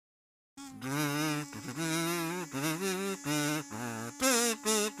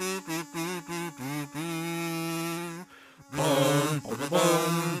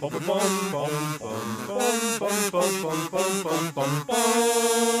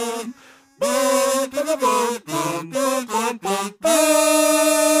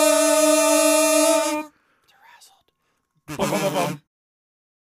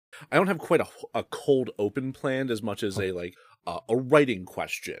I don't have quite a cold open planned as much as a writing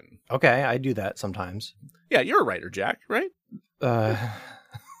question. Okay, I do that sometimes. Yeah, you're a writer, Jack, right?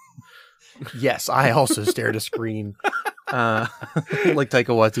 Yes, I also stare at a screen like Taika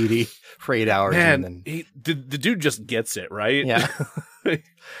Waititi for 8 hours. Man, and then... the dude just gets it, right? Yeah.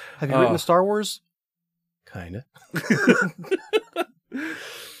 Have you written a Star Wars? Kind of.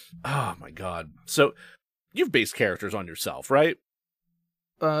 Oh, my God. So, you've based characters on yourself, right?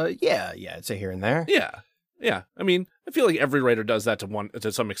 Yeah, I'd say here and there. Yeah. I mean, I feel like every writer does that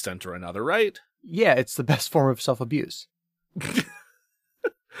to some extent or another, right? Yeah, it's the best form of self-abuse.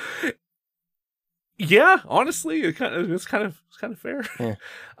 Yeah, honestly, it's kind of fair. Yeah.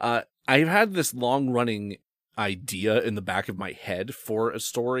 I've had this long-running idea in the back of my head for a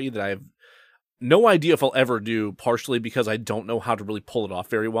story that I have no idea if I'll ever do, partially because I don't know how to really pull it off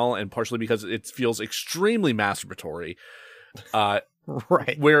very well, and partially because it feels extremely masturbatory.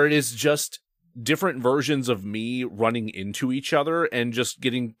 Right. Where it is just different versions of me running into each other and just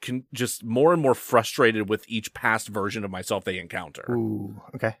getting just more and more frustrated with each past version of myself they encounter. Ooh,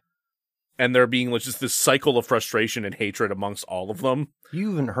 okay. And there being just this cycle of frustration and hatred amongst all of them.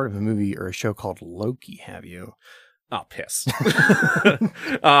 You haven't heard of a movie or a show called Loki, have you? Oh, piss.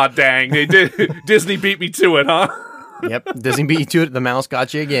 Aw, dang. Disney beat me to it, huh? Yep, Disney beat you to it. The mouse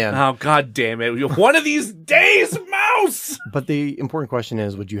got you again. Oh, God damn it. One of these days, mouse! But the important question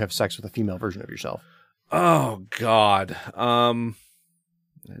is, would you have sex with a female version of yourself? Oh, God. I've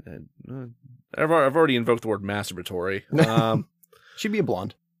already invoked the word masturbatory. She'd be a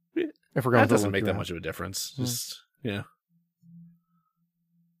blonde. If we're going that doesn't make that much of a difference. Just, yeah.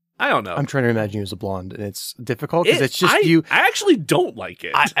 I don't know. I'm trying to imagine you as a blonde, and it's difficult because it's just you. I actually don't like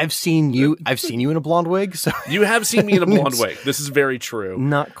it. I've seen you in a blonde wig. So you have seen me in a blonde wig. This is very true.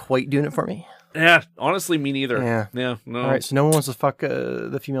 Not quite doing it for me. Yeah, honestly, me neither. Yeah. No. All right, so no one wants to fuck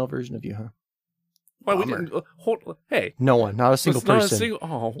the female version of you, huh? Why we didn't? Hey, no one, not a single person.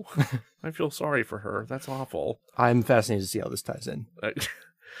 I feel sorry for her. That's awful. I'm fascinated to see how this ties in.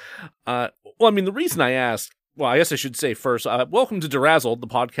 Well, I mean, the reason I asked. Well, I guess I should say first, welcome to DeRazzled, the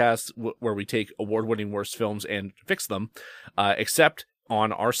podcast where we take award-winning worst films and fix them, except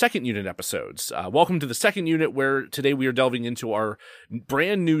on our second unit episodes. Welcome to the second unit, where today we are delving into our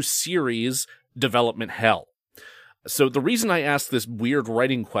brand new series, Development Hell. So the reason I asked this weird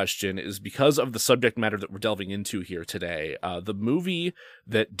writing question is because of the subject matter that we're delving into here today. The movie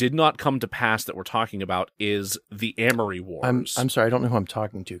that did not come to pass that we're talking about is The Amory Wars. I'm sorry, I don't know who I'm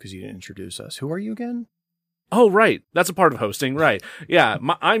talking to because you didn't introduce us. Who are you again? Oh, right. That's a part of hosting, right. Yeah,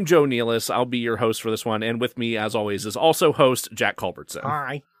 I'm Joe Nealis. I'll be your host for this one, and with me, as always, is also host Jack Culbertson.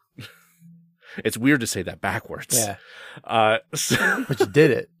 Hi. It's weird to say that backwards. Yeah. But you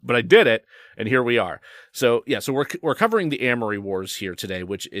did it. But I did it, and here we are. So, yeah, so we're covering the Amory Wars here today,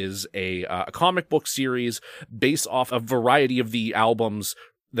 which is a comic book series based off a variety of the albums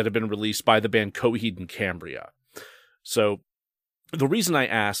that have been released by the band Coheed and Cambria. So, the reason I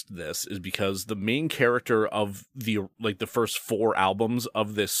asked this is because the main character of the first 4 albums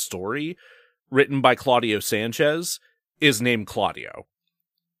of this story, written by Claudio Sanchez, is named Claudio.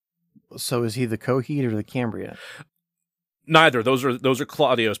 So is he the Coheed or the Cambria? Neither. Those are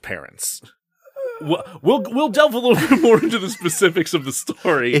Claudio's parents. We'll delve a little bit more into the specifics of the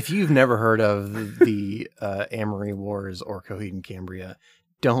story. If you've never heard of the Amory Wars or Coheed and Cambria,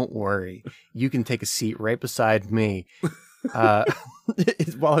 don't worry. You can take a seat right beside me.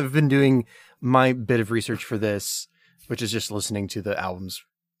 While I've been doing my bit of research for this, which is just listening to the albums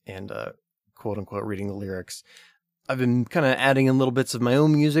and quote unquote reading the lyrics, I've been kind of adding in little bits of my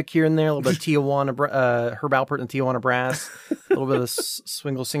own music here and there, a little bit of Tijuana, Herb Alpert and Tijuana Brass, a little bit of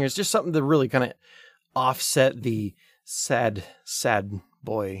Swingle Singers, just something to really kind of offset the sad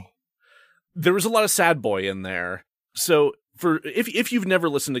boy. There was a lot of sad boy in there. So if you've never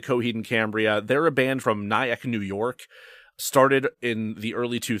listened to Coheed and Cambria, they're a band from Nyack, New York. Started in the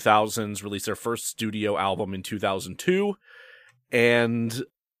early 2000s, released their first studio album in 2002, and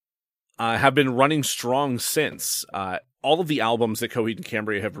have been running strong since. All of the albums that Coheed and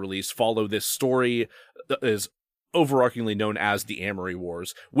Cambria have released follow this story that is overarchingly known as the Amory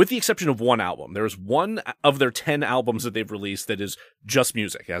Wars, with the exception of one album. There's one of their 10 albums that they've released that is just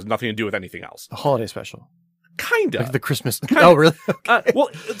music. It has nothing to do with anything else. A holiday special. Kinda. Like the Christmas. Oh, really? Well,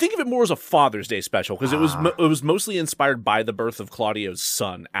 think of it more as a Father's Day special because it was mostly inspired by the birth of Claudio's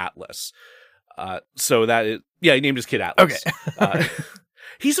son, Atlas. So that is, he named his kid Atlas. Okay.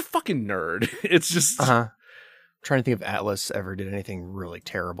 He's a fucking nerd. It's just trying to think if Atlas ever did anything really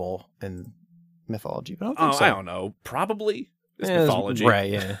terrible in mythology, but I don't think so. I don't know. Probably it's mythology,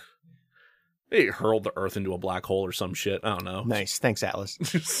 right? Yeah. They hurled the Earth into a black hole or some shit. I don't know. Nice, thanks,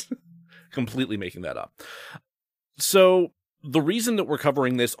 Atlas. Completely making that up. So the reason that we're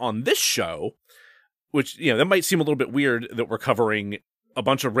covering this on this show, which, that might seem a little bit weird that we're covering a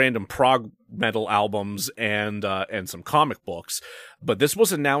bunch of random prog metal albums and some comic books, but this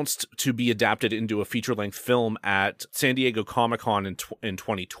was announced to be adapted into a feature-length film at San Diego Comic-Con in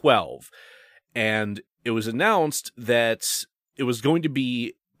 2012. And it was announced that it was going to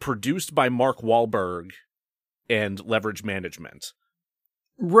be produced by Mark Wahlberg and Leverage Management.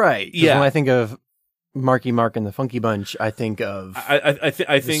 Right. Yeah. When I think of Marky Mark and the Funky Bunch, I think of I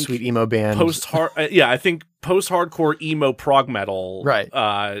think sweet emo band. I think post-hardcore emo prog metal right.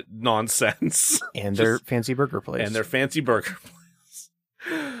 Nonsense. And their fancy burger place.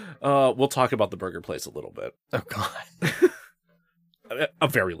 We'll talk about the burger place a little bit. Oh, God. A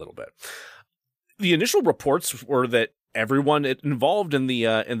very little bit. The initial reports were that everyone involved in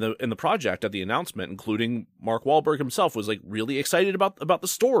the project at the announcement, including Mark Wahlberg himself, was like really excited about the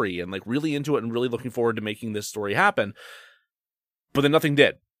story and like really into it and really looking forward to making this story happen. But then nothing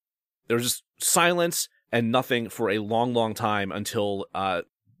did. There was just silence and nothing for a long, long time until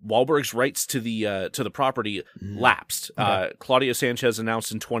Wahlberg's rights to the property lapsed. Okay. Claudio Sanchez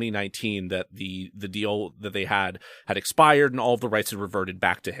announced in 2019 that the deal that they had expired and all of the rights had reverted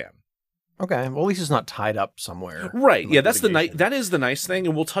back to him. Okay, well, at least it's not tied up somewhere. Right, yeah, that is the nice thing,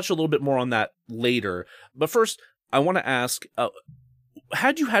 and we'll touch a little bit more on that later. But first, I want to ask,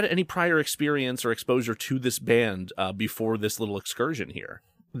 had you had any prior experience or exposure to this band before this little excursion here?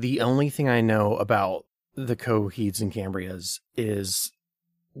 The only thing I know about the Coheeds and Cambrias is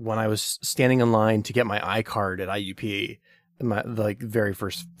when I was standing in line to get my iCard at IUP, the very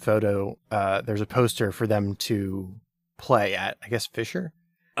first photo, there's a poster for them to play at, I guess, Fisher?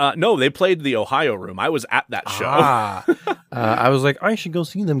 No, they played the Ohio Room. I was at that show. I was like, I should go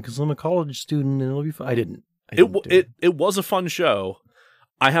see them because I'm a college student and it'll be fun. I didn't It was a fun show.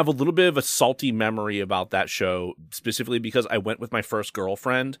 I have a little bit of a salty memory about that show, specifically because I went with my first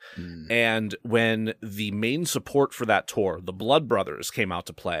girlfriend, and when the main support for that tour, the Blood Brothers, came out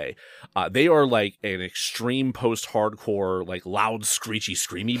to play, they are like an extreme post-hardcore, like loud, screechy,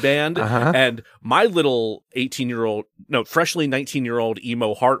 screamy band, and my little freshly 19-year-old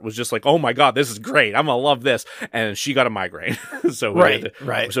emo heart was just like, oh my god, this is great, I'm gonna love this, and she got a migraine, so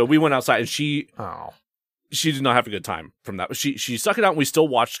so we went outside, and she did not have a good time from that. She stuck it out, and we still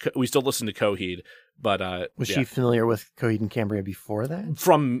listened to Coheed, but was she familiar with Coheed and Cambria before that?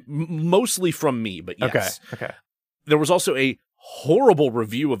 Mostly from me, but yes. Okay. There was also a horrible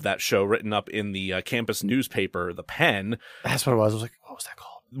review of that show written up in the campus newspaper, The Pen. That's what it was. I was like, what was that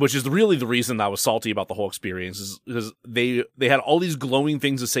called? Which is really the reason I was salty about the whole experience, is because they had all these glowing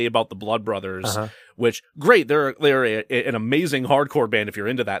things to say about the Blood Brothers, which, great, they're an amazing hardcore band if you're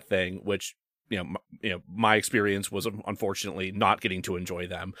into that thing, which, my experience was unfortunately not getting to enjoy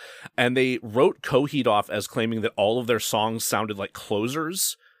them. And they wrote Coheed off as claiming that all of their songs sounded like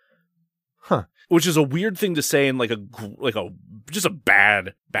closers. Which is a weird thing to say in just a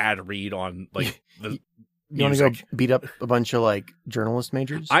bad read on like the You want to go beat up a bunch of like journalist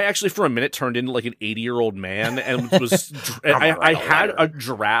majors? I actually for a minute turned into like an 80-year-old man and was I had a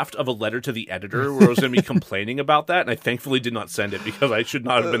draft of a letter to the editor where I was going to be complaining about that, and I thankfully did not send it because I should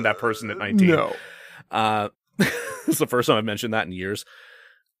not have been that person at 19. No. It's the first time I've mentioned that in years.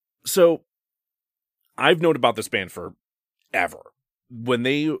 So I've known about this band forever. When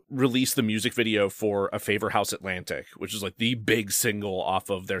they released the music video for A Favor House Atlantic, which is like the big single off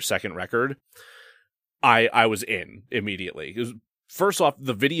of their second record, I was in immediately. First off,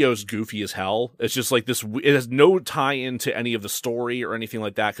 the video's goofy as hell. It's just like this. It has no tie into any of the story or anything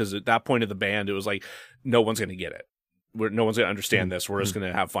like that. Because at that point of the band, it was like, no one's going to get it. No one's going to understand this. We're just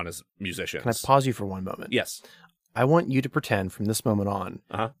going to have fun as musicians. Can I pause you for one moment? Yes. I want you to pretend from this moment on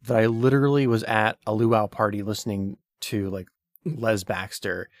that I literally was at a luau party listening to like Les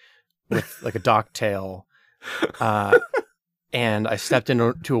Baxter with like a docktail, and I stepped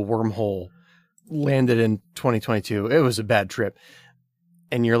into a wormhole. Landed in 2022. It was a bad trip.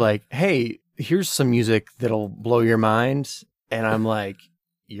 And you're like, hey, here's some music that'll blow your mind. And I'm like,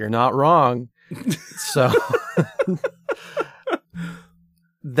 you're not wrong. So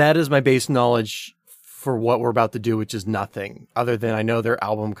that is my base knowledge for what we're about to do, which is nothing other than I know their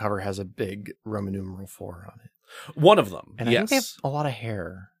album cover has a big Roman numeral 4 on it. One of them, And yes. I think they have a lot of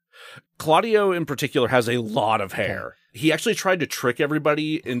hair. Claudio in particular has a lot of hair. Okay. He actually tried to trick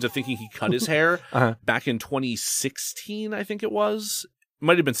everybody into thinking he cut his hair back in 2016, I think it was.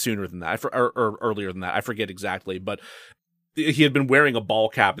 Might have been sooner than that, or earlier than that. I forget exactly, but he had been wearing a ball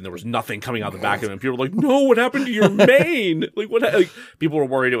cap and there was nothing coming out the back of him. And people were like, no, what happened to your mane? People were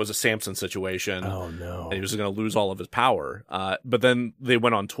worried it was a Samson situation. Oh, no. And he was going to lose all of his power. But then they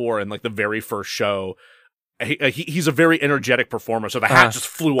went on tour, and like the very first show, he's a very energetic performer, so the hat just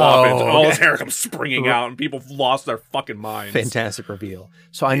flew off and all his hair comes springing out, and people lost their fucking minds. Fantastic reveal.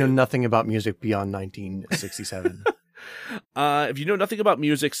 So I know nothing about music beyond 1967. If you know nothing about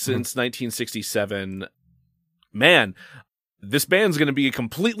music since 1967, man, this band's going to be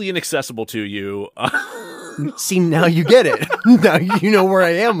completely inaccessible to you. See, now you get it. Now you know where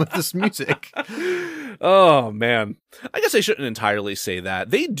I am with this music. Oh man, I guess I shouldn't entirely say that.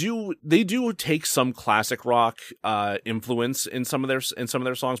 They do take some classic rock influence in some of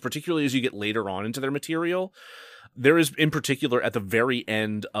their songs, particularly as you get later on into their material. There is, in particular, at the very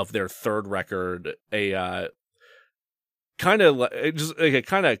end of their third record, a kind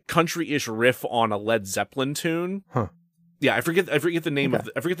of country-ish riff on a Led Zeppelin tune. Huh. Yeah, I forget the name of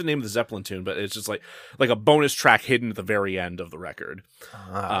the Zeppelin tune, but it's just like a bonus track hidden at the very end of the record.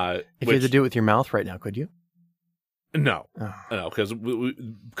 If you had to do it with your mouth right now, could you? No, because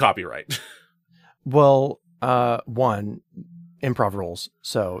copyright. Well, one, improv rules.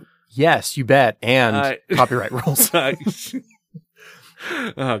 So yes, you bet, and copyright rules. Oh,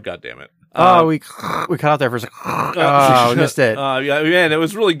 God damn it. We cut out there for a second. We missed it. Yeah, man, it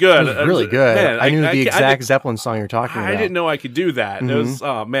was really good. It was really good. Man, I knew the exact Zeppelin song you're talking about. I didn't know I could do that. It was,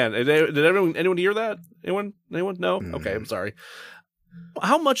 oh man, did anyone hear that? Anyone? No? Okay, I'm sorry.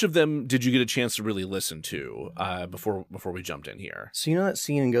 How much of them did you get a chance to really listen to before we jumped in here? So you know that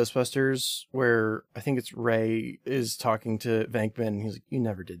scene in Ghostbusters where I think it's Ray is talking to Venkman and he's like, "You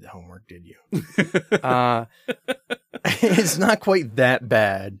never did the homework, did you?" It's not quite that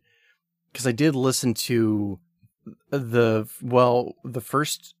bad. Because I did listen to the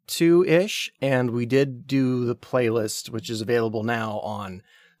first two-ish, and we did do the playlist, which is available now on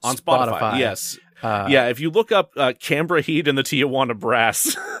Spotify. Yes. Yeah, if you look up Canberra Heat and the Tijuana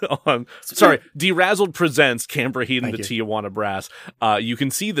Brass DeRazzled presents Canberra Heat and the Tijuana Brass, you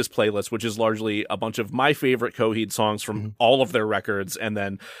can see this playlist, which is largely a bunch of my favorite Coheed songs from all of their records, and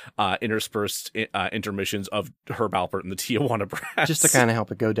then interspersed intermissions of Herb Alpert and the Tijuana Brass. Just to kind of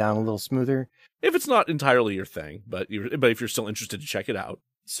help it go down a little smoother. If it's not entirely your thing, but if you're still interested to check it out.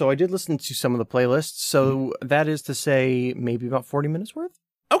 So I did listen to some of the playlists, so that is to say maybe about 40 minutes worth?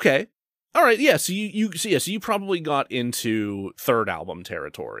 Okay. All right, yeah. So you probably got into third album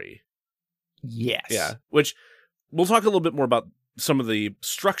territory. Yes. Yeah. Which we'll talk a little bit more about some of the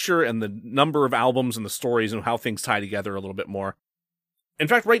structure and the number of albums and the stories and how things tie together a little bit more. In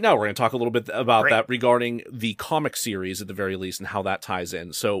fact, right now we're going to talk a little bit about that regarding the comic series at the very least and how that ties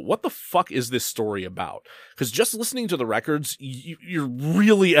in. So what the fuck is this story about? Because just listening to the records, you're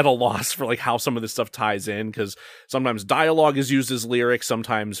really at a loss for like how some of this stuff ties in, because sometimes dialogue is used as lyrics,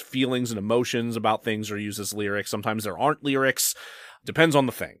 sometimes feelings and emotions about things are used as lyrics, sometimes there aren't lyrics. Depends on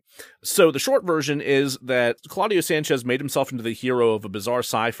the thing. So the short version is that Claudio Sanchez made himself into the hero of a bizarre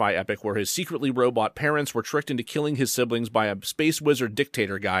sci-fi epic where his secretly robot parents were tricked into killing his siblings by a space wizard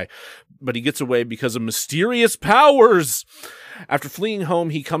dictator guy, but he gets away because of mysterious powers. After fleeing home,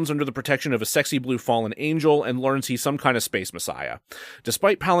 he comes under the protection of a sexy blue fallen angel and learns he's some kind of space messiah.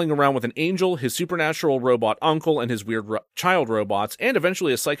 Despite palling around with an angel, his supernatural robot uncle, and his weird child robots, and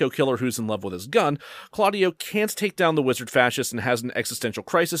eventually a psycho killer who's in love with his gun, Claudio can't take down the wizard fascist and has an existential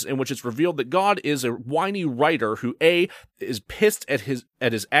crisis in which it's revealed that God is a whiny writer who A, is pissed at his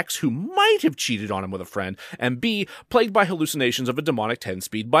ex who might have cheated on him with a friend, and B, plagued by hallucinations of a demonic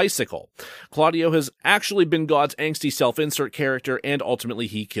 10-speed bicycle. Claudio has actually been God's angsty self-insert character, and ultimately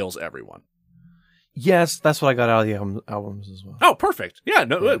he kills everyone. Yes, that's what I got out of the albums as well. Oh, perfect. Yeah,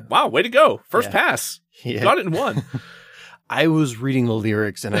 wow, way to go. First pass. Yeah. Got it in one. I was reading the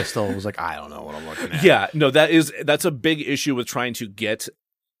lyrics and I still was like, I don't know what I'm looking at. Yeah, no, that's a big issue with trying to get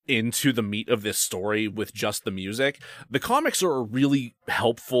into the meat of this story with just the music. The comics are a really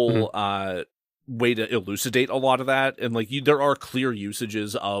helpful way to elucidate a lot of that, and like there are clear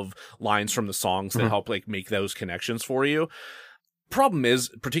usages of lines from the songs that help like make those connections for you. Problem is,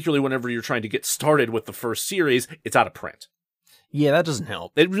 particularly whenever you're trying to get started with the first series, it's out of print. Yeah, that doesn't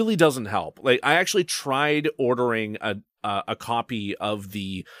help. It really doesn't help. Like I actually tried ordering a copy of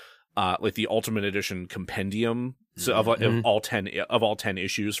the Ultimate Edition compendium of all 10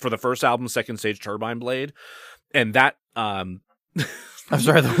 issues for the first album, Second Stage Turbine Blade, and that I'm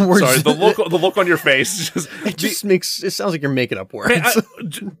sorry, the words. Sorry, the look on your face. It sounds like you're making up words. Hey,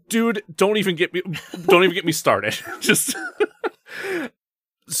 dude, don't even get me started. Just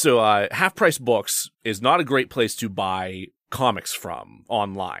so Half Price Books is not a great place to buy comics from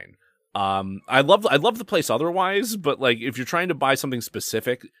online. I love the place otherwise, but like if you're trying to buy something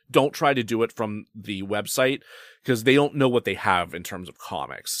specific, don't try to do it from the website because they don't know what they have in terms of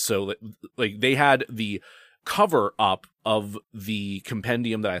comics. So like they had the cover up of the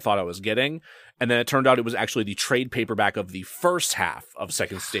compendium that I thought I was getting, and then it turned out it was actually the trade paperback of the first half of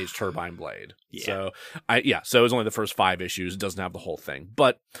Second Stage Turbine Blade. Yeah. So it was only the first 5 issues. It doesn't have the whole thing,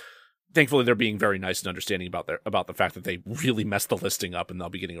 but thankfully they're being very nice and understanding about the fact that they really messed the listing up, and they'll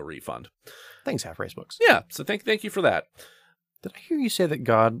be getting a refund. Thanks, Half Price Books. Yeah, so thank you for that. Did I hear you say that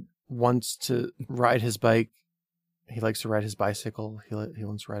God wants to ride his bike? He likes to ride his bicycle. He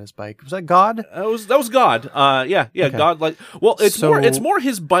wants to ride his bike. Was that God? That was God. Yeah. Okay. God it's more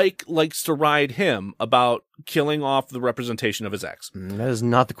his bike likes to ride him about killing off the representation of his ex. That is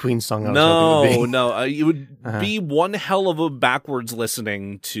not the Queen song I was hoping it would be. No. It would be one hell of a backwards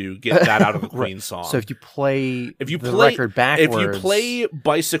listening to get that out of the Queen right. song. So if you play record backwards, if you play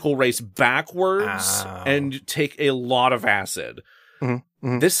Bicycle Race backwards and take a lot of acid,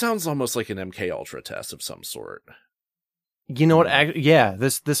 this sounds almost like an MK Ultra test of some sort. You know what? Yeah,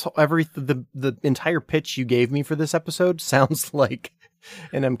 the entire pitch you gave me for this episode sounds like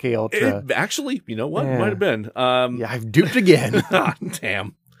an MK Ultra. Actually, you know what? Might have been. Yeah, I've duped again.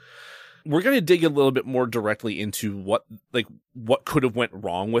 Damn. We're going to dig a little bit more directly into what could have went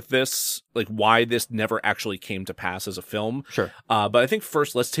wrong with this, like why this never actually came to pass as a film. Sure. But I think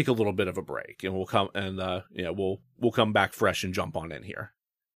first let's take a little bit of a break, and we'll come back fresh and jump on in here.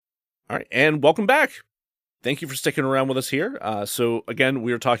 All right, and welcome back. Thank you for sticking around with us here. So again,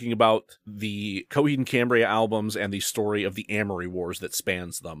 we are talking about the Coheed and Cambria albums and the story of the Amory Wars that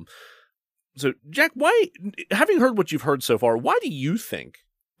spans them. So Jack, having heard what you've heard so far, why do you think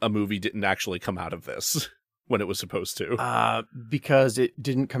a movie didn't actually come out of this when it was supposed to? Because it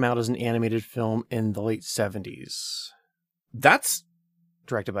didn't come out as an animated film in the late 70s. That's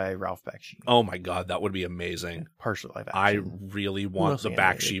directed by Ralph Bakshi. Oh my God, that would be amazing. Partial live action. I really want the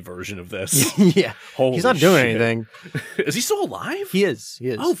Bakshi version of this. Yeah. Holy He's not doing shit. anything. Is he still alive? He is.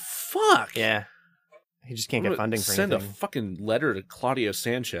 Oh, fuck. Yeah. He just can't get funding for anything. Send a fucking letter to Claudio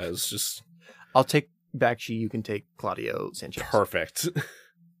Sanchez. I'll take Bakshi, you can take Claudio Sanchez. Perfect.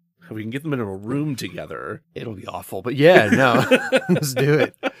 We can get them in a room together. It'll be awful, but yeah, no, let's do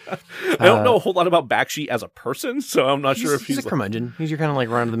it. I don't know a whole lot about Bakshi as a person, so I'm not sure if he's a curmudgeon. He's your kind of like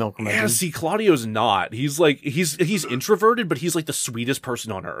run-of-the-mill curmudgeon. Yeah, see, Claudio's not. He's introverted, but he's like the sweetest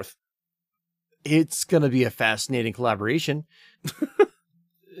person on earth. It's gonna be a fascinating collaboration.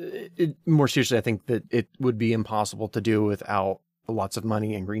 More seriously, I think that it would be impossible to do without lots of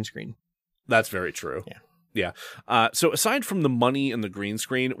money and green screen. That's very true. Yeah. Yeah. So aside from the money and the green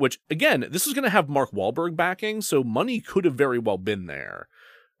screen, which again, this is going to have Mark Wahlberg backing, so money could have very well been there,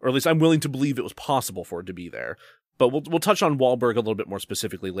 or at least I'm willing to believe it was possible for it to be there. But we'll touch on Wahlberg a little bit more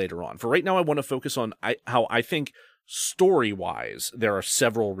specifically later on. For right now, I want to focus on how I think story-wise there are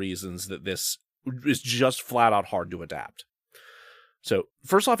several reasons that this is just flat out hard to adapt. So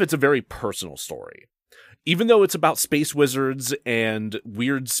first off, it's a very personal story. Even though it's about space wizards and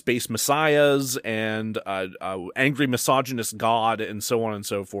weird space messiahs and angry misogynist god and so on and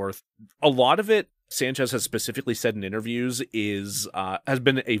so forth, a lot of it, Sanchez has specifically said in interviews, has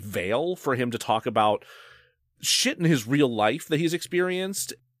been a veil for him to talk about shit in his real life that he's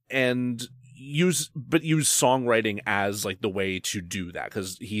experienced and use songwriting as like the way to do that,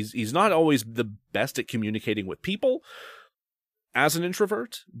 because he's not always the best at communicating with people as an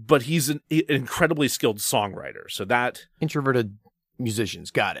introvert, but he's an incredibly skilled songwriter. So that introverted musicians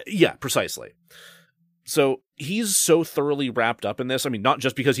got it. Yeah, precisely. So he's so thoroughly wrapped up in this. I mean, not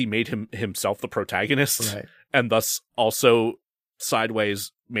just because he made himself the protagonist, right, and thus also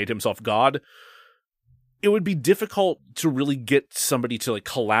sideways made himself God. It would be difficult to really get somebody to like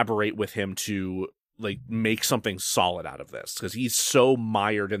collaborate with him to like make something solid out of this, because he's so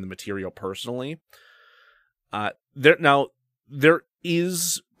mired in the material personally. There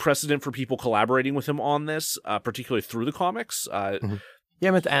is precedent for people collaborating with him on this, particularly through the comics. Yeah,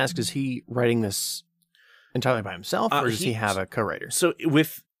 I meant to ask, is he writing this entirely by himself, or does he have a co-writer? So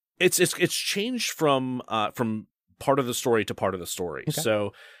it's changed from part of the story to part of the story. Okay.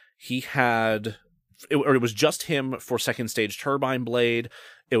 So he had, it was just him for Second Stage Turbine Blade.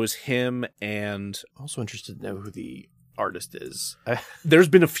 It was him, and also interested to know who the artist is. There's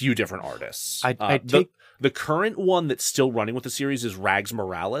been a few different artists. The current one that's still running with the series is Rags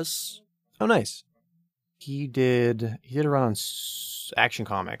Morales. Oh, nice. He did a run on Action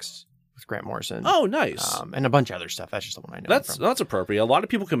Comics with Grant Morrison. Oh, nice. And a bunch of other stuff. That's just the one I know. That's appropriate. A lot of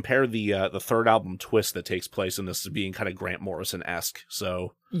people compare the third album Twist that takes place in this as being kind of Grant Morrison-esque.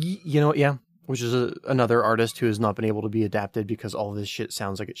 So yeah, which is another artist who has not been able to be adapted because all of this shit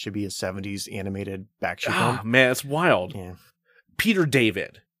sounds like it should be a 70s animated backstreet film. Man, it's wild. Yeah. Peter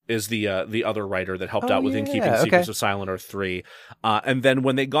David is the other writer that helped out with In Keeping Secrets of Silent Earth 3. And then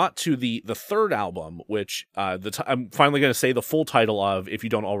when they got to the third album, which I'm finally going to say the full title of, if you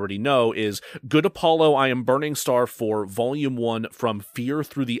don't already know, is Good Apollo, I Am Burning Star 4, Volume 1, From Fear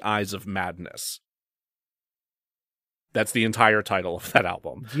Through the Eyes of Madness. That's the entire title of that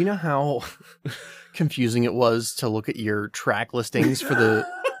album. Do you know how confusing it was to look at your track listings for the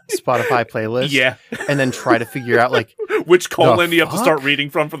Spotify playlist? Yeah. And then try to figure out, like, which colon you have to start reading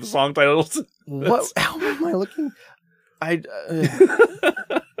from for the song titles. What? How am I looking? I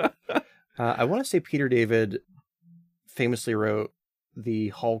want to say Peter David famously wrote the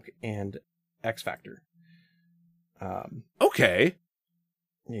Hulk and X Factor. Okay.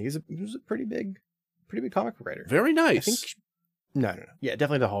 Yeah, he was a pretty big comic book writer. Very nice. I think. No. Yeah,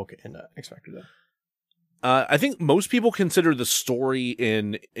 definitely the Hulk and X Factor though. I think most people consider the story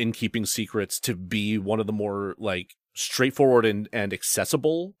in Keeping Secrets to be one of the more like straightforward and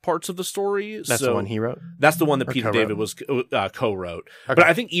accessible parts of the story. That's the one he wrote? That's the one that Peter co-wrote? David was co-wrote. Okay. But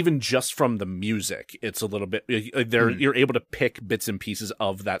I think even just from the music, it's a little bit you're able to pick bits and pieces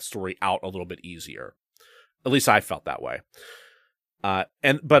of that story out a little bit easier. At least I felt that way.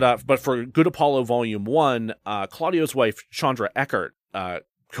 But for Good Apollo Volume 1, Claudio's wife Chandra Eckert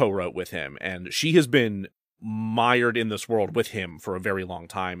co-wrote with him, and she has been mired in this world with him for a very long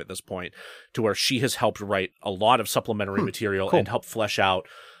time at this point, to where she has helped write a lot of supplementary material and help flesh out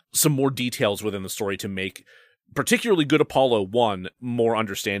some more details within the story to make particularly Good Apollo 1 more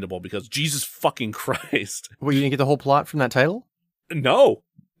understandable, because Jesus fucking Christ. Well, you didn't get the whole plot from that title? No,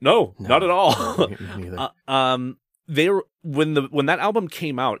 not at all. Neither. When that album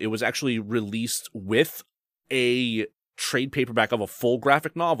came out, it was actually released with a trade paperback of a full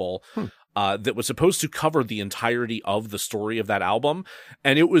graphic novel that was supposed to cover the entirety of the story of that album,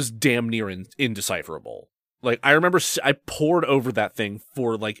 and it was damn near indecipherable. Like, I remember I pored over that thing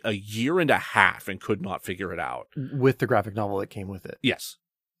for like a year and a half and could not figure it out. With the graphic novel that came with it. Yes.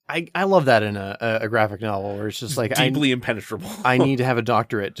 I love that in a graphic novel where it's just like deeply impenetrable. I need to have a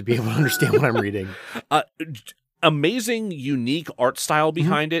doctorate to be able to understand what I'm reading. Amazing, unique art style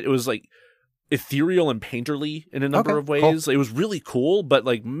behind it. It was like ethereal and painterly in a number of ways. Cool. It was really cool, but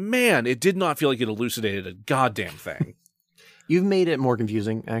like, man, it did not feel like it elucidated a goddamn thing. You've made it more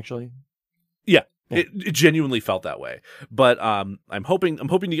confusing, actually. Yeah. It genuinely felt that way. But I'm hoping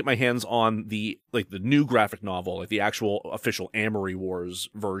to get my hands on the new graphic novel, like the actual official Amory Wars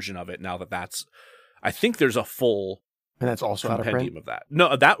version of it, now that's I think there's a full and that's also out of print of that.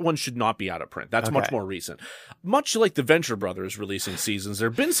 No, that one should not be out of print. That's much more recent. Much like the Venture Brothers releasing seasons, there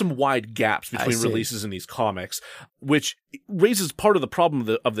have been some wide gaps between releases in these comics, which raises part of the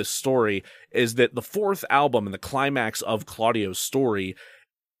problem of this story, is that the fourth album and the climax of Claudio's story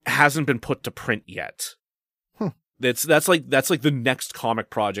hasn't been put to print yet. That's like the next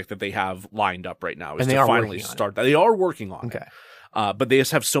comic project that they have lined up right now, is to finally start that. They are working on it. But they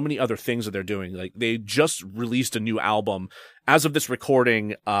just have so many other things that they're doing. Like, they just released a new album as of this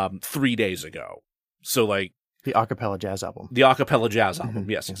recording 3 days ago. So like the acapella jazz album.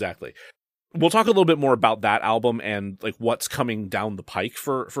 Yes, exactly. We'll talk a little bit more about that album and like what's coming down the pike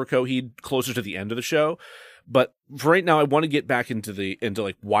for Coheed closer to the end of the show. But for right now, I want to get back into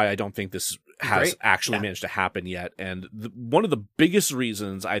like why I don't think this has actually managed to happen yet. And one of the biggest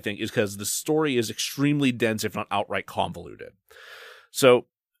reasons, I think, is because the story is extremely dense, if not outright convoluted. So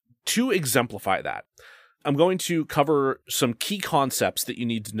to exemplify that, I'm going to cover some key concepts that you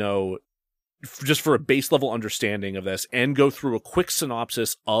need to know just for a base level understanding of this, and go through a quick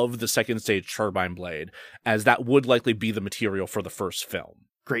synopsis of the second stage Turbine Blade, as that would likely be the material for the first film.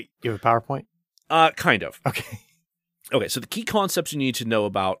 Great. You have a PowerPoint? Kind of. Okay, so the key concepts you need to know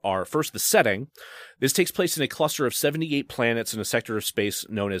about are, first, the setting. This takes place in a cluster of 78 planets in a sector of space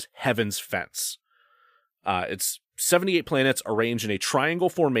known as Heaven's Fence. It's 78 planets arranged in a triangle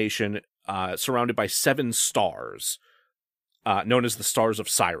formation surrounded by 7 stars, known as the Stars of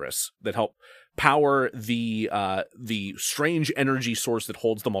Cyrus, that help power the strange energy source that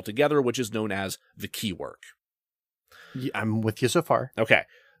holds them all together, which is known as the Keywork. Yeah, I'm with you so far. Okay.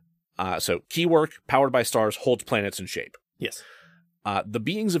 So Keywork, powered by stars, holds planets in shape. Yes. The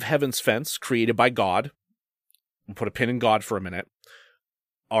beings of Heaven's Fence, created by God, we'll put a pin in God for a minute,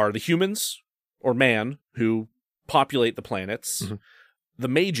 are the humans, or man, who populate the planets, the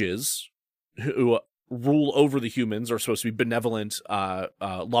mages, who rule over the humans, are supposed to be benevolent,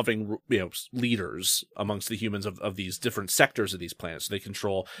 loving, leaders amongst the humans of these different sectors of these planets. So they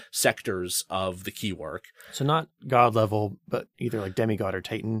control sectors of the key work. So not god level, but either like demigod or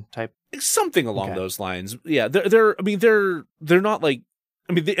titan type. Something along those lines. Yeah, they're not like.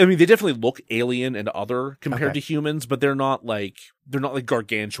 They definitely look alien and other compared to humans, but they're not like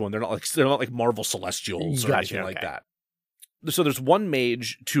gargantuan. They're not like Marvel Celestials or anything like that. So there's one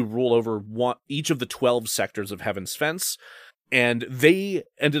mage to rule over each of the 12 sectors of Heaven's Fence, and they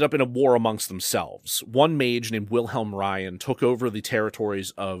ended up in a war amongst themselves. One mage named Wilhelm Ryan took over the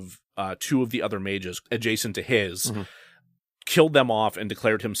territories of 2 of the other mages adjacent to his, killed them off, and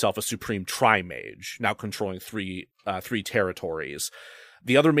declared himself a supreme tri-mage, now controlling 3 territories.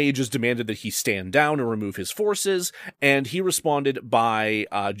 The other mages demanded that he stand down and remove his forces, and he responded by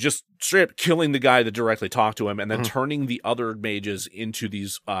just straight up killing the guy that directly talked to him, and then turning the other mages into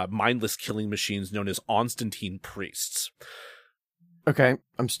these mindless killing machines known as Onstantine priests. Okay,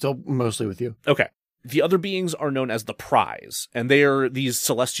 I'm still mostly with you. Okay. The other beings are known as the Prize, and they are these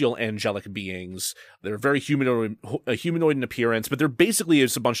celestial angelic beings. They're very humanoid in appearance, but they're basically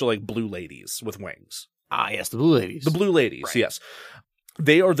just a bunch of like blue ladies with wings. Ah, yes, the blue ladies. The blue ladies, right. Yes.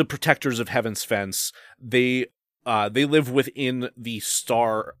 They are the protectors of Heaven's Fence. They live within the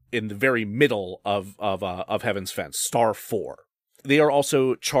star in the very middle of Heaven's Fence, Star 4. They are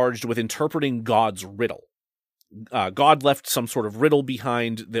also charged with interpreting God's riddle. God left some sort of riddle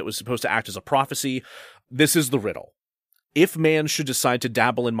behind that was supposed to act as a prophecy. This is the riddle. If man should decide to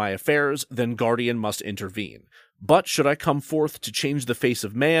dabble in my affairs, then Guardian must intervene. But should I come forth to change the face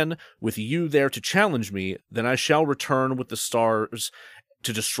of man, with you there to challenge me, then I shall return with the stars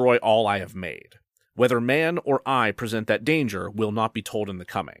to destroy all I have made. Whether man or I present that danger will not be told in the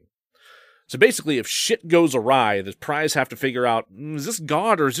coming. So basically, if shit goes awry, the Prize have to figure out, is this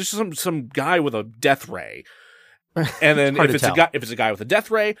God or is this some guy with a death ray? And then if it's a guy with a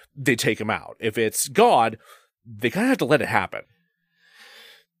death ray, they take him out. If it's God, they kind of have to let it happen.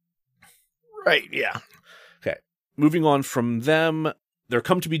 Right, yeah. Okay. Moving on from them, there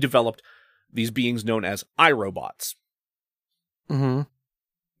come to be developed these beings known as iRobots. Mm-hmm.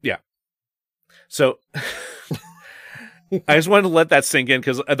 Yeah. So I just wanted to let that sink in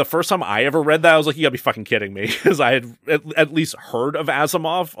because the first time I ever read that, I was like, you gotta be fucking kidding me. Because I had at least heard of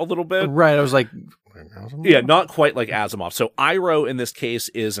Asimov a little bit. Right. I was like, yeah, not quite like Asimov. So IRO in this case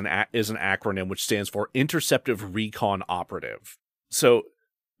is an acronym which stands for Interceptive Recon Operative. So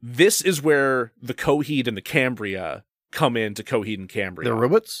this is where the Coheed and the Cambria come into Coheed and Cambria. They're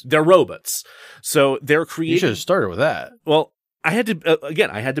robots? They're robots. So they're created. You should have started with that. Well, I had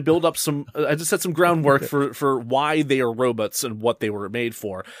to build up some, I had to set some groundwork for why they are robots and what they were made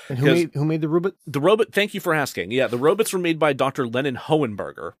for. And who made the robot? The robot, thank you for asking. Yeah, the robots were made by Dr. Lenin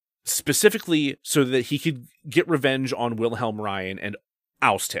Hohenberger, specifically so that he could get revenge on Wilhelm Ryan and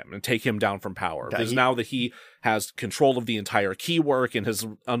oust him and take him down from power. Because now that he has control of the entire keywork and has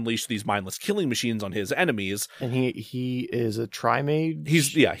unleashed these mindless killing machines on his enemies. And he is a tri-mage?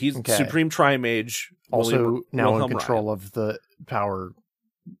 He's okay. Supreme tri-mage. Also now in control of the power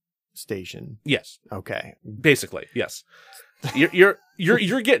station. Yes. Okay. Basically, yes. You're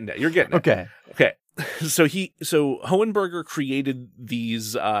getting it. You're getting it. Okay. Okay. So Hohenberger created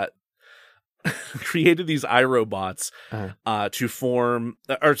these iRobots to form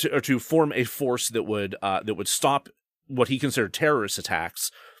a force that would stop what he considered terrorist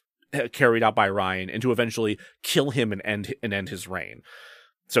attacks carried out by Ryan, and to eventually kill him and end his reign.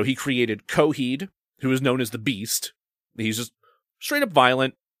 So he created Coheed, who is known as the Beast. He's just straight up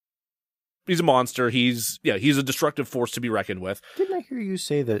violent. He's a monster. He's a destructive force to be reckoned with. Didn't I hear you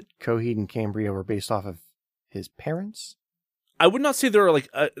say that Coheed and Cambria were based off of his parents? I would not say they're like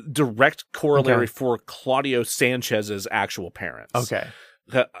a direct corollary for Claudio Sanchez's actual parents. Okay.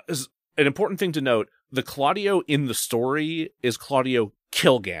 An important thing to note, the Claudio in the story is Claudio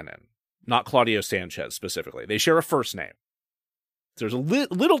Kilgannon, not Claudio Sanchez specifically. They share a first name. There's a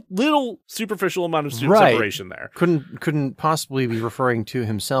little superficial amount of separation there. Couldn't possibly be referring to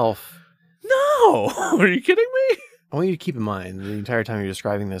himself. No! Are you kidding me? I want you to keep in mind the entire time you're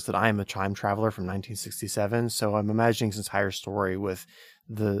describing this that I am a time traveler from 1967, so I'm imagining this entire story with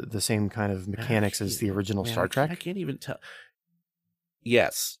the same kind of mechanics as the original Star Trek. I can't even tell.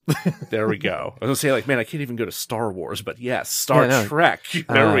 Yes. There we go. I was going to say, like, man, I can't even go to Star Wars, but yes, Star Trek.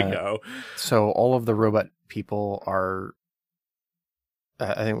 There we go. So all of the robot people are...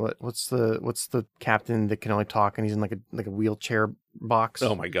 I think what's the captain that can only talk and he's in like a wheelchair box?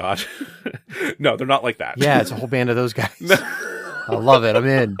 Oh my god. No, they're not like that. Yeah, it's a whole band of those guys. I love it. I'm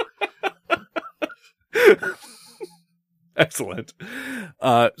in. Excellent.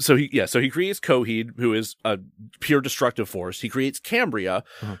 So he creates Coheed, who is a pure destructive force. He creates Cambria,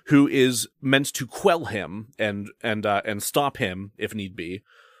 Uh-huh. who is meant to quell him and stop him if need be.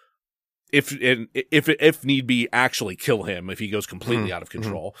 If need be, actually kill him if he goes completely out of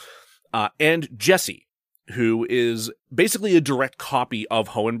control. And Jesse, who is basically a direct copy of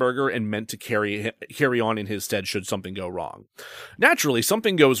Hohenberger and meant to carry on in his stead should something go wrong. Naturally,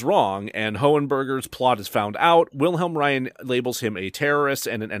 something goes wrong, and Hohenberger's plot is found out. Wilhelm Ryan labels him a terrorist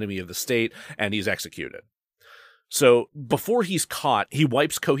and an enemy of the state, and he's executed. So before he's caught, he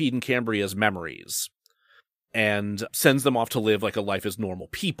wipes Coheed and Cambria's memories and sends them off to live like a life as normal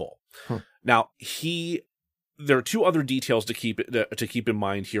people. Now, there are two other details to keep in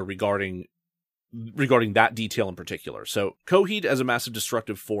mind here regarding that detail in particular. So Coheed, as a massive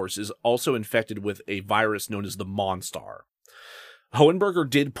destructive force, is also infected with a virus known as the Monstar.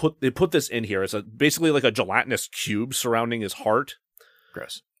 Hohenberger put this in here as basically like a gelatinous cube surrounding his heart.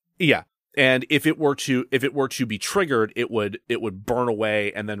 Gross. Yeah. And if it were to be triggered, it would burn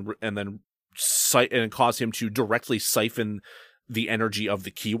away and then cause him to directly siphon the energy of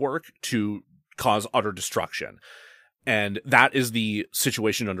the keywork to cause utter destruction. And that is the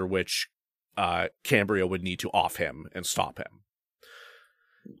situation under which Cambria would need to off him and stop him.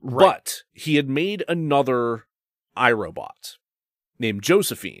 Right. But he had made another iRobot named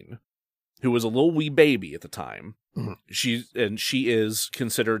Josephine, who was a little wee baby at the time. Mm-hmm. She is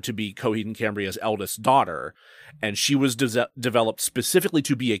considered to be Coheed and Cambria's eldest daughter, and she was developed specifically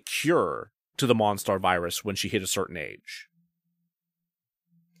to be a cure to the Monstar virus when she hit a certain age.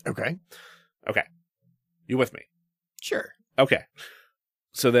 Okay. You with me? Sure. Okay.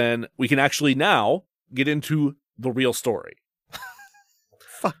 So then we can actually now get into the real story.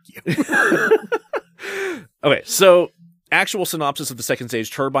 Fuck you. Okay, so actual synopsis of the second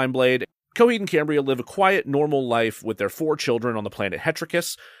stage Turbine Blade. Coheed and Cambria live a quiet, normal life with their 4 children on the planet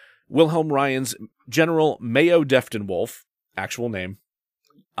Hetricus. Wilhelm Ryan's General Mayo Deftenwolf, actual name,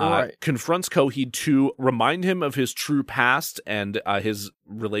 confronts Coheed to remind him of his true past and his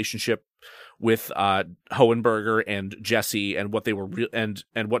relationship with Hohenberger and Jesse and what they were and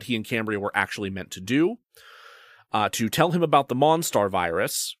what he and Cambria were actually meant to do, to tell him about the Monstar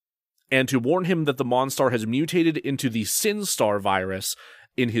virus, and to warn him that the Monstar has mutated into the Sinstar virus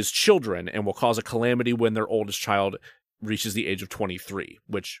in his children and will cause a calamity when their oldest child reaches the age of 23,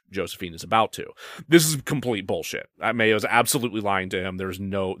 which Josephine is about to. This is complete bullshit. Mayo's absolutely lying to him.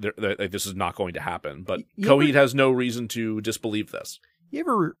 This is not going to happen. But Coheed has no reason to disbelieve this. You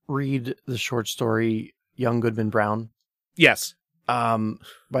ever read the short story Young Goodman Brown? Yes. By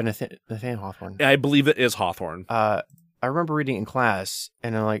Nathaniel Hawthorne. I believe it is Hawthorne. I remember reading it in class,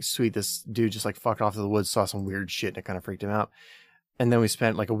 and I'm like, sweet, this dude just like fucked off to the woods, saw some weird shit, and it kind of freaked him out. And then we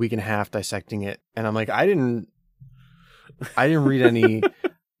spent like a week and a half dissecting it, and I'm like, I didn't read any.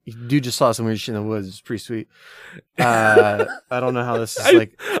 Dude just saw some weird shit in the woods. It's pretty sweet. I don't know how this is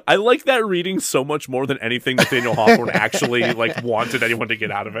like. I like that reading so much more than anything Nathaniel Hawthorne actually like wanted anyone to get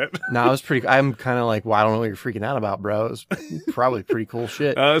out of it. No, it was pretty. I'm kind of like, well, I don't know what you're freaking out about, bro. It's probably pretty cool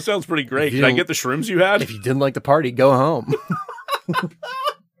shit. That sounds pretty great. Can I get the shrooms you had? If you didn't like the party, go home.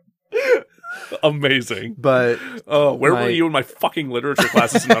 Amazing. But where were you in my fucking literature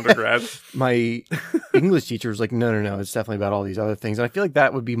classes in undergrad? My English teacher was like, no, it's definitely about all these other things. And I feel like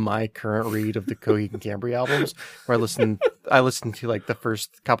that would be my current read of the Coheed and Cambria albums, where I listen to like the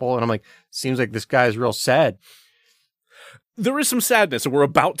first couple, and I'm like, seems like this guy is real sad. There is some sadness, and we're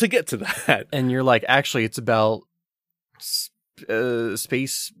about to get to that. And you're like, actually, it's about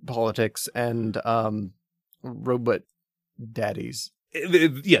space politics and robot daddies.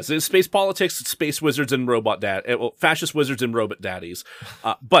 Yes, it's space politics, space wizards, and fascist wizards and robot daddies.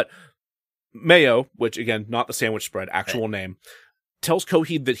 But Mayo, which again, not the sandwich spread, actual name, tells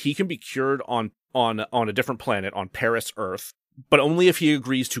Coheed that he can be cured on a different planet, on Paris, Earth, but only if he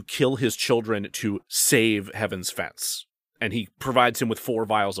agrees to kill his children to save Heaven's Fence. And he provides him with 4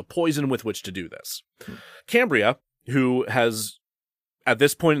 vials of poison with which to do this. Cambria, who has, at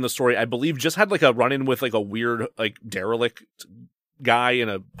this point in the story, I believe just had like a run-in with like a weird like derelict guy in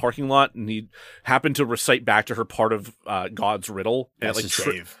a parking lot, and he happened to recite back to her part of God's riddle. That's and, like, just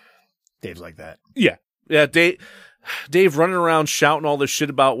Dave. Dave's like that. Yeah. Dave running around shouting all this shit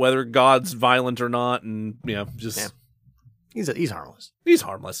about whether God's violent or not, and just. Yeah. He's harmless. He's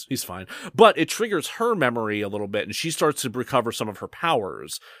harmless. He's fine. But it triggers her memory a little bit, and she starts to recover some of her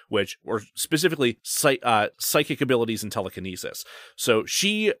powers, which were specifically psychic abilities and telekinesis. So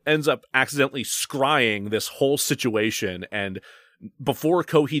she ends up accidentally scrying this whole situation, and before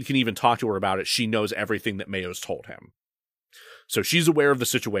Coheed can even talk to her about it, she knows everything that Mayo's told him. So she's aware of the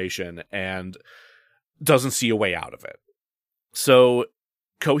situation and doesn't see a way out of it. So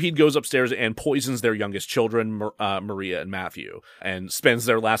Coheed goes upstairs and poisons their youngest children, Maria and Matthew, and spends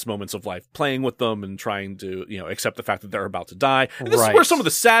their last moments of life playing with them and trying to, accept the fact that they're about to die. And this is where some of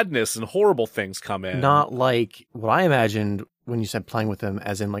the sadness and horrible things come in. Not like what I imagined when you said playing with them,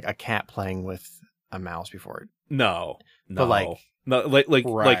 as in like a cat playing with a mouse before it. No. But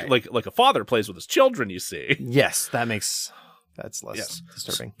like a father plays with his children, you see. Yes, that's less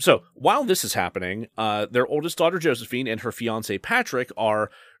disturbing. So while this is happening, their oldest daughter Josephine and her fiance Patrick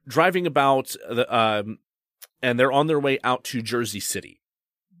are driving about, and they're on their way out to Jersey City.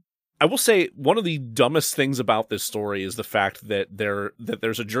 I will say one of the dumbest things about this story is the fact that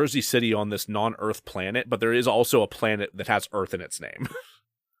there's a Jersey City on this non-Earth planet, but there is also a planet that has Earth in its name.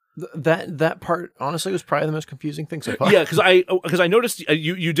 That part honestly was probably the most confusing thing so far. Yeah, because I noticed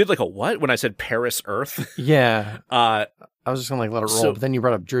you did like a what when I said Paris Earth. Yeah. I was just gonna let it roll, but then you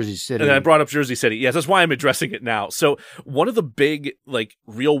brought up Jersey City. And I brought up Jersey City. Yes, that's why I'm addressing it now. So one of the big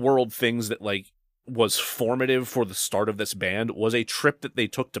real world things that was formative for the start of this band was a trip that they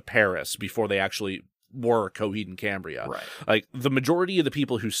took to Paris before they actually were Coheed and Cambria. Right. The majority of the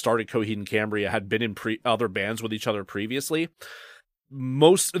people who started Coheed and Cambria had been in other bands with each other previously.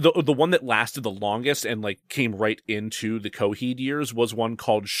 The one that lasted the longest and came right into the Coheed years was one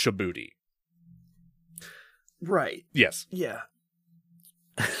called Shabooti. Right. Yes. Yeah.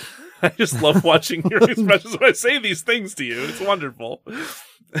 I just love watching your expressions when I say these things to you. It's wonderful.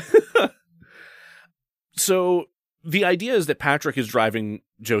 So the idea is that Patrick is driving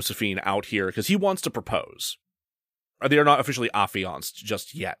Josephine out here because he wants to propose. They are not officially affianced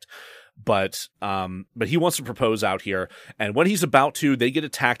just yet. But he wants to propose out here, and when he's about to, they get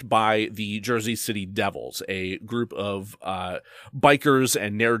attacked by the Jersey City Devils, a group of bikers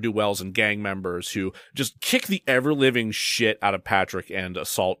and ne'er-do-wells and gang members who just kick the ever-living shit out of Patrick and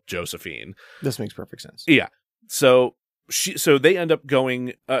assault Josephine. This makes perfect sense. Yeah. So they end up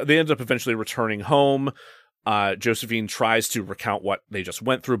going. They end up eventually returning home. Josephine tries to recount what they just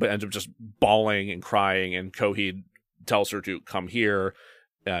went through, but ends up just bawling and crying. And Coheed tells her to come here.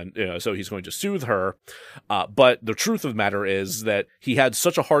 And so he's going to soothe her. But the truth of the matter is that he had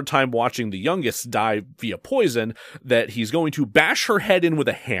such a hard time watching the youngest die via poison that he's going to bash her head in with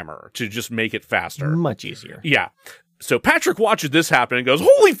a hammer to just make it faster. Much easier. Yeah. So Patrick watches this happen and goes,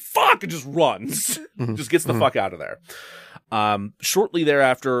 "Holy fuck!" and just runs. Just gets the fuck out of there. Shortly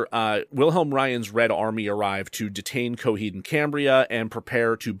thereafter, Wilhelm Ryan's Red Army arrive to detain Coheed and Cambria and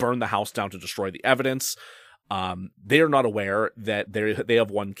prepare to burn the house down to destroy the evidence. They are not aware that they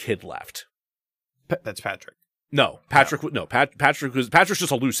have one kid left. That's Patrick. No, Patrick's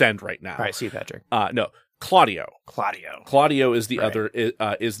just a loose end right now. All right, see you, Patrick. No, Claudio. Claudio is the Right.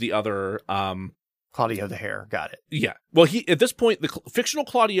 other. Claudio the hair. Got it. Yeah. Well, at this point, the fictional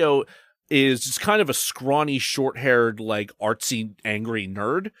Claudio is just kind of a scrawny, short-haired, artsy, angry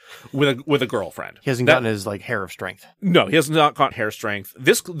nerd with a girlfriend. He hasn't gotten his hair of strength. No, he has not got hair strength.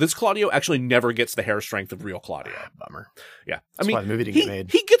 This Claudio actually never gets the hair strength of real Claudio. Bummer. Yeah, That's why the movie didn't get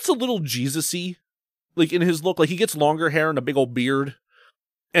made. He gets a little Jesus-y, in his look. He gets longer hair and a big old beard.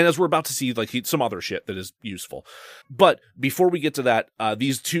 And as we're about to see, some other shit that is useful. But before we get to that,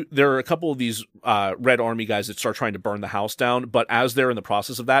 there are a couple of these Red Army guys that start trying to burn the house down. But as they're in the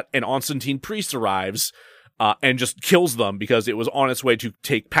process of that, an Constantine priest arrives and just kills them because it was on its way to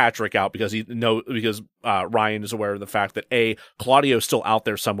take Patrick out because Ryan is aware of the fact that Claudio's still out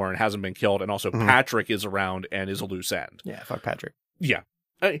there somewhere and hasn't been killed, and also Patrick is around and is a loose end. Yeah, fuck Patrick. Yeah,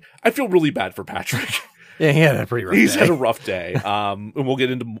 I feel really bad for Patrick. Yeah, he had a pretty rough day. He's had a rough day. And we'll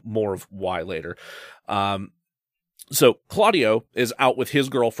get into more of why later. So Claudio is out with his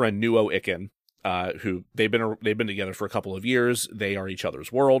girlfriend, Nuo Icken, who they've been together for a couple of years. They are each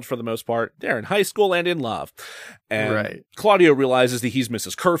other's world for the most part. They're in high school and in love. And Claudio realizes that he's missed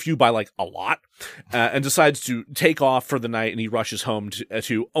his curfew by a lot, and decides to take off for the night, and he rushes home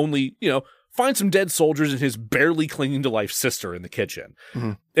to only, find some dead soldiers and his barely clinging to life sister in the kitchen.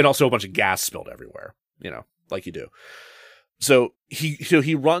 And also a bunch of gas spilled everywhere. Like you do. So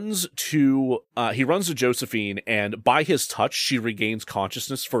he runs to Josephine, and by his touch, she regains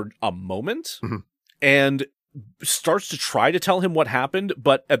consciousness for a moment and starts to try to tell him what happened.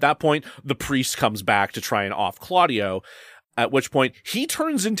 But at that point, the priest comes back to try and off Claudio, at which point he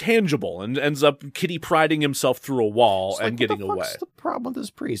turns intangible and ends up kitty priding himself through a wall and getting away. What's the problem with this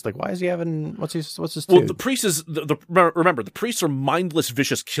priest? Why is he having, what's his Well, the priest is, remember, the priests are mindless,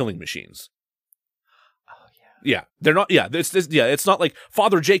 vicious killing machines. Yeah, they're not. Yeah, it's not like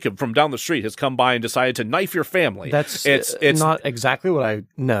Father Jacob from down the street has come by and decided to knife your family. It's not exactly what I.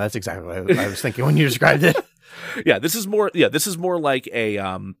 No, that's exactly what I was thinking when you described it. Yeah, this is more like a.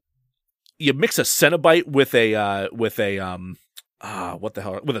 You mix a Cenobite with a what the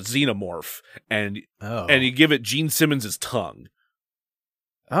hell, with a xenomorph, and Oh. you give it Gene Simmons' tongue.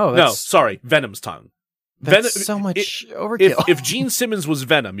 Oh, No, sorry, Venom's tongue. That's so much overkill. If Gene Simmons was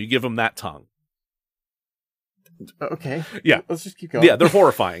Venom, you give him that tongue. Okay. Yeah. Let's just keep going. Yeah, they're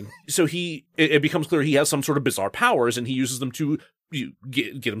horrifying. So it becomes clear he has some sort of bizarre powers, and he uses them to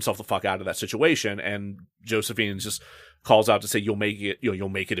get himself the fuck out of that situation. And Josephine just calls out to say, "You'll make it. You'll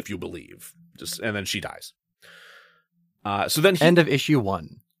make it if you believe." And then she dies. So then end of issue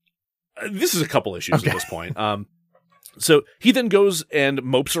 1. This is a couple issues at this point. So he then goes and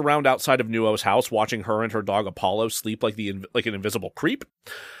mopes around outside of Nuo's house, watching her and her dog Apollo sleep like an invisible creep.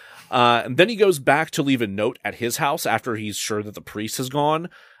 And then he goes back to leave a note at his house after he's sure that the priest has gone.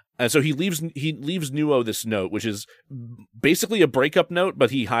 And so he leaves Nuo this note, which is basically a breakup note,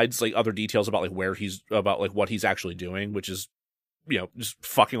 but he hides like other details about like where he's about like what he's actually doing, which is, just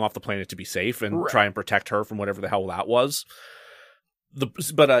fucking off the planet to be safe and try and protect her from whatever the hell that was.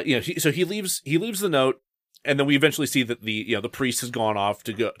 So he leaves the note, and then we eventually see that the priest has gone off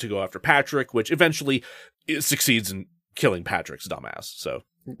to go after Patrick, which eventually succeeds in killing Patrick's dumbass. So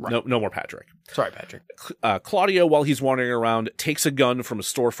no more Patrick. Sorry, Patrick. Claudio, while he's wandering around, takes a gun from a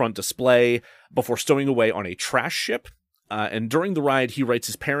storefront display before stowing away on a trash ship. And during the ride, he writes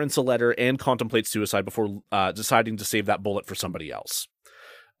his parents a letter and contemplates suicide before deciding to save that bullet for somebody else.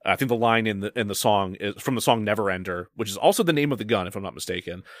 I think the line in the song is from the song Neverender, which is also the name of the gun, if I'm not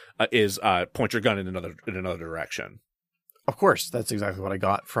mistaken, is point your gun in another direction. Of course, that's exactly what I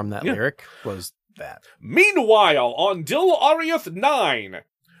got from that lyric, was that. Meanwhile, on Dil Ariath 9,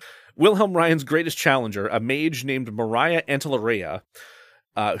 Wilhelm Ryan's greatest challenger, a mage named Mariah Antillaria,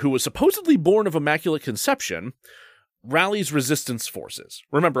 who was supposedly born of Immaculate Conception, rallies resistance forces.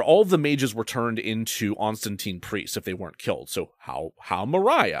 Remember, all of the mages were turned into Constantine priests if they weren't killed. So how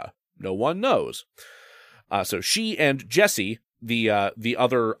Mariah? No one knows. So she and Jesse, the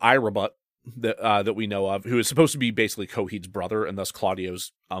other Irabut that we know of, who is supposed to be basically Coheed's brother and thus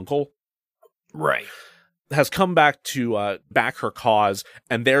Claudio's uncle, right, has come back to back her cause.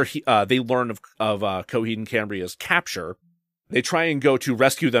 And there they learn of Coheed and Cambria's capture. They try and go to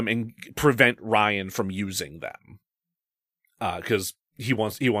rescue them and prevent Ryan from using them. Because he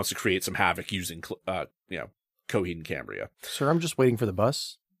wants to create some havoc using Coheed and Cambria. Sir, I'm just waiting for the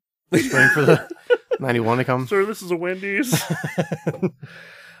bus. Just waiting for the 91 to come. Sir, this is a Wendy's.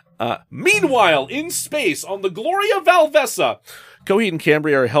 Meanwhile, in space on the Gloria Valvesa, Coheed and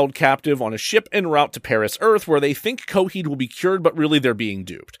Cambria are held captive on a ship en route to Paris, Earth, where they think Coheed will be cured, but really they're being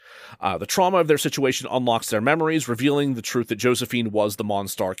duped. The trauma of their situation unlocks their memories, revealing the truth that Josephine was the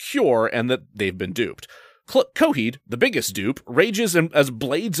Monstar cure and that they've been duped. Coheed, the biggest dupe, rages as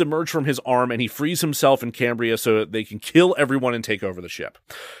blades emerge from his arm, and he frees himself and Cambria so that they can kill everyone and take over the ship.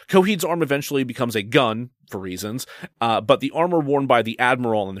 Coheed's arm eventually becomes a gun, for reasons, but the armor worn by the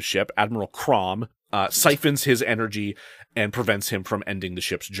Admiral on the ship, Admiral Crom, siphons his energy and prevents him from ending the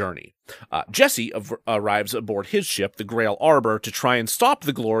ship's journey. Jesse arrives aboard his ship, the Grail Arbor, to try and stop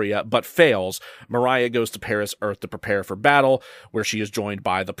the Gloria, but fails. Mariah goes to Paris, Earth to prepare for battle, where she is joined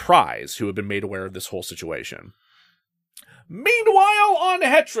by the Prize, who have been made aware of this whole situation. Meanwhile, on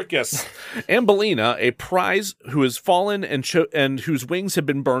Hetricus, Ambelina, a prize who has fallen and whose wings have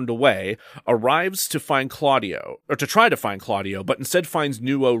been burned away, arrives to find Claudio, or to try to find Claudio, but instead finds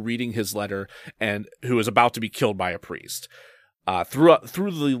Nuo reading his letter and who is about to be killed by a priest. Through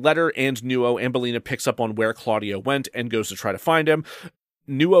the letter and Nuo, Ambelina picks up on where Claudio went and goes to try to find him.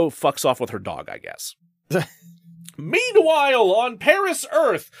 Nuo fucks off with her dog, I guess. Meanwhile, on Paris,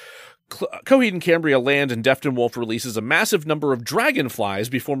 Earth, Coheed and Cambria land, and Defton Wolf releases a massive number of dragonflies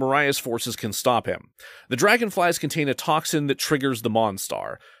before Mariah's forces can stop him. The dragonflies contain a toxin that triggers the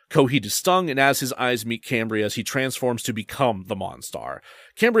Monstar. Coheed is stung, and as his eyes meet Cambria's, he transforms to become the Monstar.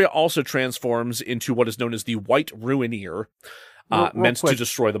 Cambria also transforms into what is known as the White Ruineer, meant to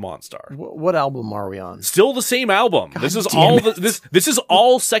destroy the Monstar. What album are we on? Still the same album. God this is damn all. it. This is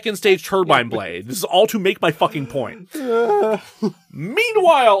all Second Stage Turbine Blade. This is all to make my fucking point.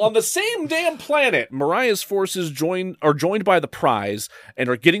 Meanwhile, on the same damn planet, Mariah's forces are joined by the Prize and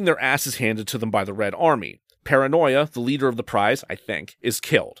are getting their asses handed to them by the Red Army. Paranoia, the leader of the Prize, I think, is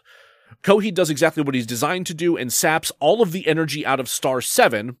killed. Coheed does exactly what he's designed to do and saps all of the energy out of Star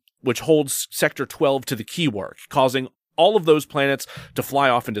 7, which holds Sector 12 to the keywork, causing all of those planets to fly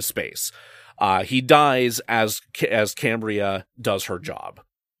off into space. He dies as Cambria does her job.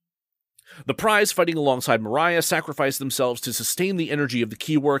 The Prize, fighting alongside Mariah, sacrifice themselves to sustain the energy of the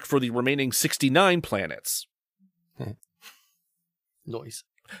keywork for the remaining 69 planets. Noise.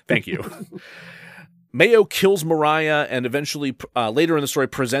 Thank you. Mayo kills Mariah and eventually, later in the story,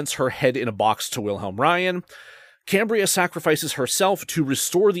 presents her head in a box to Wilhelm Ryan. Cambria sacrifices herself to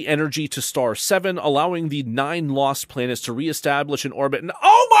restore the energy to Star 7, allowing the 9 lost planets to reestablish an orbit. And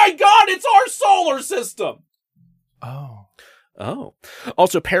oh my god, it's our solar system! Oh.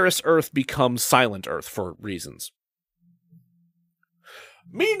 Also, Paris Earth becomes Silent Earth for reasons.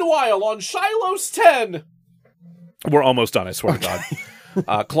 Meanwhile, on Shiloh's 10... We're almost done, I swear to God.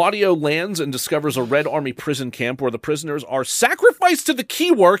 Claudio lands and discovers a Red Army prison camp where the prisoners are sacrificed to the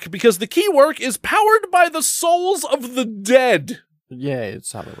keywork because the keywork is powered by the souls of the dead. Yeah,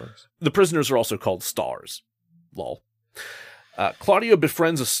 it's how it works. The prisoners are also called stars. Lol. Claudio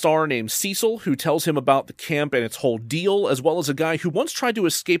befriends a star named Cecil, who tells him about the camp and its whole deal, as well as a guy who once tried to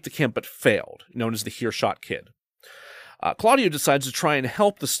escape the camp but failed, known as the Hearshot Kid. Claudio decides to try and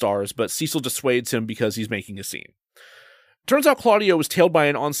help the stars, but Cecil dissuades him because he's making a scene. Turns out Claudio was tailed by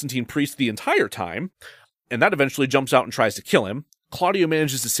an Constantine priest the entire time, and that eventually jumps out and tries to kill him. Claudio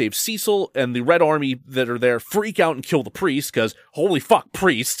manages to save Cecil, and the Red Army that are there freak out and kill the priest, because holy fuck,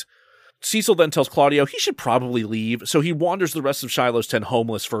 priest! Cecil then tells Claudio he should probably leave, so he wanders the rest of Shiloh's 10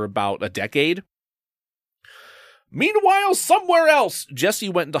 homeless for about a decade. Meanwhile, somewhere else, Jesse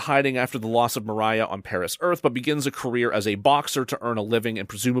went into hiding after the loss of Mariah on Paris Earth, but begins a career as a boxer to earn a living and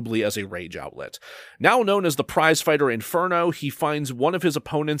presumably as a rage outlet. Now known as the prize fighter Inferno, he finds one of his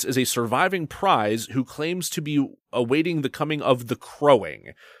opponents is a surviving prize who claims to be awaiting the coming of the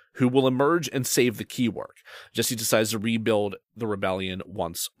Crowing, who will emerge and save the keywork. Jesse decides to rebuild the rebellion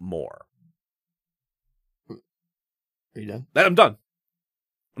once more. Are you done? I'm done,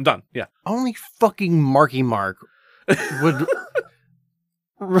 yeah. Only fucking Marky Mark would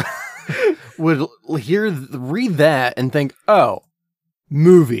read that and think, oh,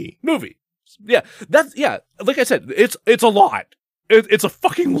 movie. Yeah, like I said, it's a lot. It's a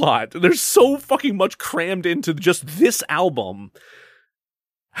fucking lot. There's so fucking much crammed into just this album.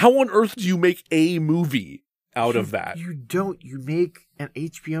 How on earth do you make a movie out of that? You don't. You make an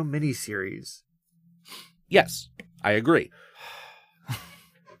HBO miniseries. Yes, I agree.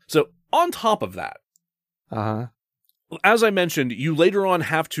 So, on top of that, as I mentioned, you later on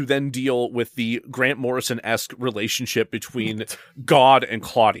have to then deal with the Grant Morrison-esque relationship between God and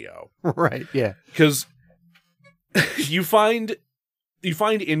Claudio. Right, yeah. Because you find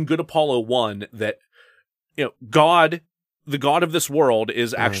in Good Apollo 1 that, you know, God, the God of this world,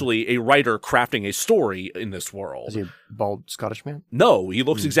 is actually a writer crafting a story in this world. Is he a bald Scottish man? No, he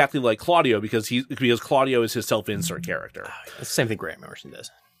looks exactly like Claudio because Claudio is his self-insert character. It's the same thing Grant Morrison does.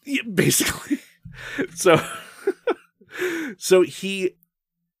 Yeah, basically. So he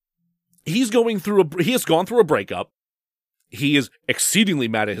has gone through a breakup. He is exceedingly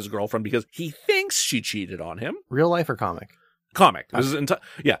mad at his girlfriend because he thinks she cheated on him. Real life or comic? Comic. This is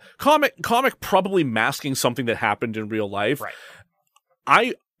comic probably masking something that happened in real life.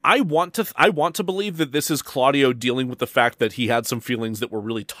 Right. I want to believe that this is Claudio dealing with the fact that he had some feelings that were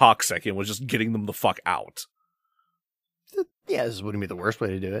really toxic and was just getting them the fuck out. Yeah, this wouldn't be the worst way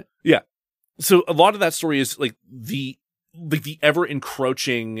to do it. Yeah. So a lot of that story is like the ever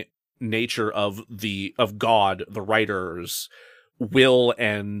encroaching nature of God, the writer's will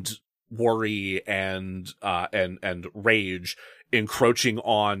and worry and rage encroaching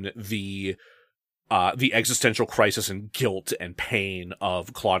on the existential crisis and guilt and pain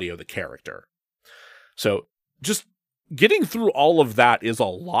of Claudio the character. So just getting through all of that is a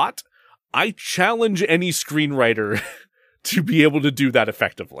lot. I challenge any screenwriter to be able to do that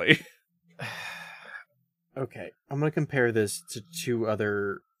effectively. Okay, I'm going to compare this to two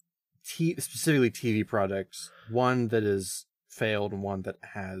other, specifically TV products. One that has failed and one that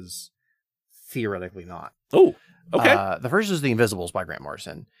has theoretically not. Oh, okay. The first is The Invisibles by Grant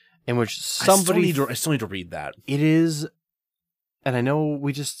Morrison, in which somebody... I still need to read that. It is, and I know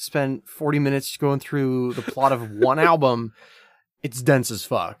we just spent 40 minutes going through the plot of one album. It's dense as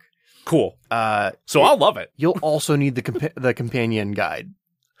fuck. Cool. So I'll love it. You'll also need the companion guide.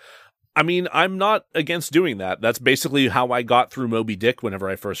 I mean, I'm not against doing that. That's basically how I got through Moby Dick whenever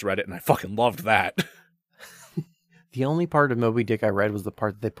I first read it, and I fucking loved that. The only part of Moby Dick I read was the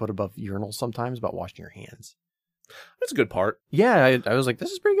part that they put above urinals sometimes about washing your hands. That's a good part. Yeah, I was like,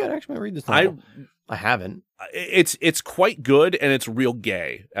 this is pretty good. Actually, I'm going to read this novel. I haven't. It's quite good, and it's real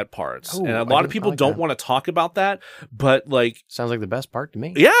gay at parts. Ooh, and a lot of people don't want to talk about that, but like... Sounds like the best part to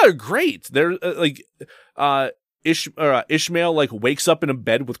me. Yeah, great. They're Ishmael like wakes up in a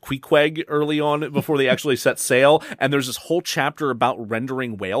bed with Queequeg early on before they actually set sail, and there's this whole chapter about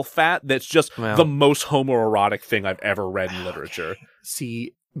rendering whale fat that's just the most homoerotic thing I've ever read in literature. Okay.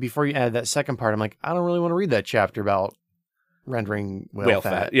 See, before you add that second part, I'm like, I don't really want to read that chapter about rendering whale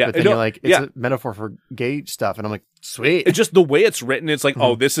fat. Yeah, but then you're like, it's a metaphor for gay stuff, and I'm like, sweet. It's just the way it's written. It's like,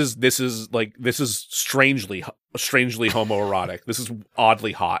 oh, this is strangely strangely homoerotic. This is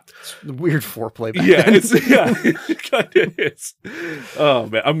oddly hot. Weird foreplay back Yeah, then. it kind of is. Oh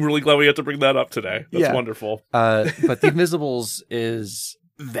man, I'm really glad we had to bring that up today. That's wonderful. But The Invisibles is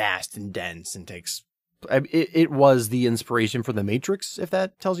vast and dense and takes... It was the inspiration for The Matrix, if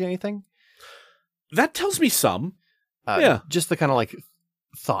that tells you anything. That tells me some. Just the kind of like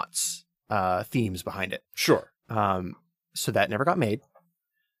thoughts, themes behind it. Sure. So that never got made.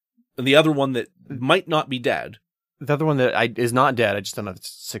 And the other one that might not be dead. The other one that is not dead, I just don't have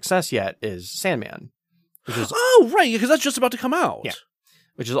success yet, is Sandman. Which is, right, because that's just about to come out. Yeah.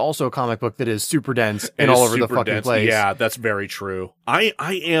 Which is also a comic book that is super dense and all over the fucking place. Yeah, that's very true. I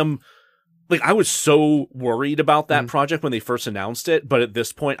am... Like, I was so worried about that project when they first announced it, but at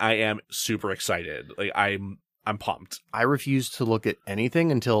this point, I am super excited. Like, I'm pumped. I refuse to look at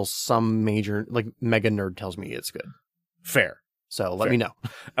anything until some major, like, mega nerd tells me it's good. Fair. So let me know.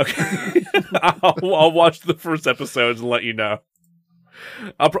 Okay. I'll watch the first episodes and let you know.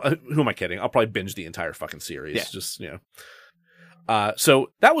 Who am I kidding? I'll probably binge the entire fucking series. Yeah. Just,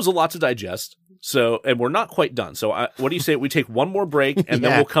 so that was a lot to digest. So, and we're not quite done. So, what do you say we take one more break and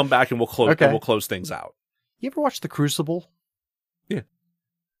then we'll come back and we'll close things out. You ever watch The Crucible? Yeah.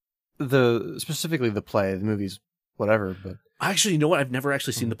 Specifically the play, the movies, whatever. But actually, you know what? I've never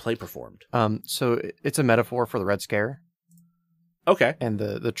actually seen the play performed. So it's a metaphor for the Red Scare. Okay. And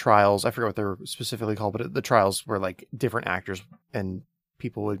the trials, I forget what they're specifically called, but the trials were like different actors and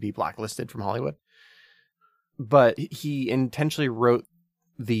people would be blacklisted from Hollywood. But he intentionally wrote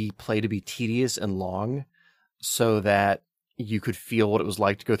the play to be tedious and long so that you could feel what it was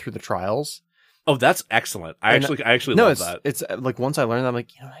like to go through the trials. Oh, that's excellent. I actually love that. It's like, once I learned that, I'm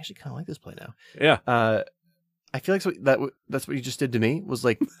like, I actually kind of like this play now. Yeah. I feel like that's what you just did to me, was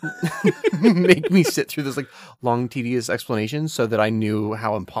like make me sit through this like long, tedious explanation so that I knew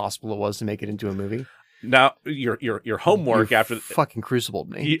how impossible it was to make it into a movie. Now your homework after fucking crucibled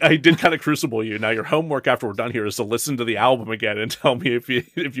me. I did kind of crucible you. Now your homework after we're done here is to listen to the album again and tell me if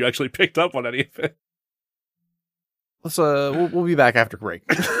you actually picked up on any of it. Let's we'll be back after break.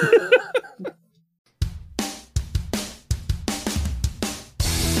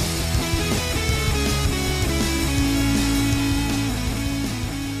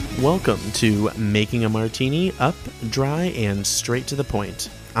 Welcome to Making a Martini, up, dry, and straight to the point.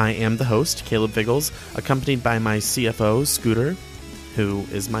 I am the host, Caleb Figgles, accompanied by my CFO, Scooter, who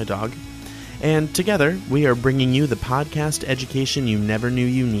is my dog. And together, we are bringing you the podcast education you never knew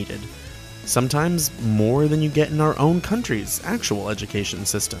you needed. Sometimes more than you get in our own country's actual education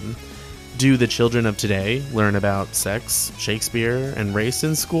system. Do the children of today learn about sex, Shakespeare, and race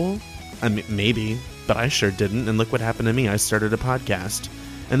in school? I mean, maybe, but I sure didn't, and look what happened to me. I started a podcast.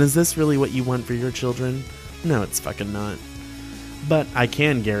 And is this really what you want for your children? No, it's fucking not. But I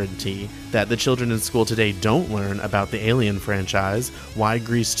can guarantee that the children in school today don't learn about the Alien franchise, why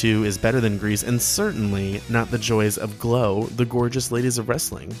Grease 2 is better than Grease, and certainly not the joys of Glow, the gorgeous ladies of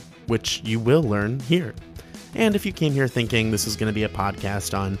wrestling, which you will learn here. And if you came here thinking this was going to be a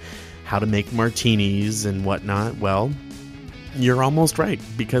podcast on how to make martinis and whatnot, well, you're almost right,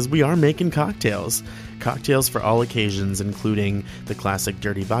 because we are making cocktails. Cocktails for all occasions, including the classic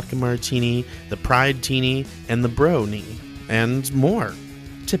dirty vodka martini, the pride teeny, and the bro-ni, and more.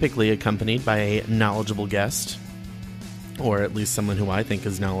 Typically accompanied by a knowledgeable guest, or at least someone who I think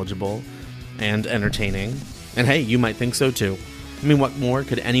is knowledgeable and entertaining. And hey, you might think so too. I mean, what more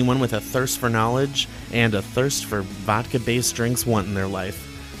could anyone with a thirst for knowledge and a thirst for vodka-based drinks want in their life?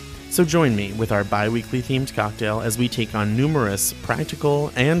 So join me with our bi-weekly themed cocktail as we take on numerous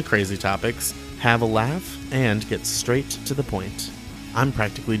practical and crazy topics, have a laugh, and get straight to the point. I'm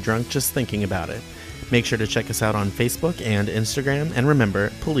practically drunk just thinking about it. Make sure to check us out on Facebook and Instagram, and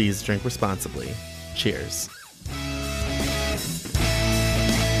remember, please drink responsibly. Cheers.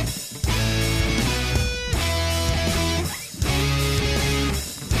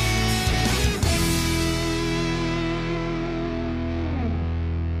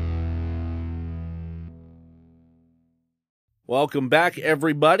 Welcome back,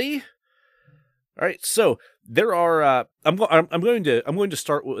 everybody. All right, so there are. I'm going to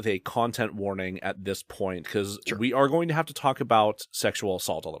start with a content warning at this point because we are going to have to talk about sexual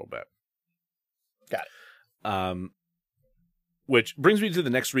assault a little bit. Got it. Which brings me to the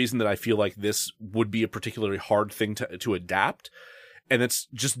next reason that I feel like this would be a particularly hard thing to adapt, and it's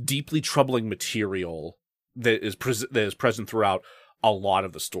just deeply troubling material that is present throughout a lot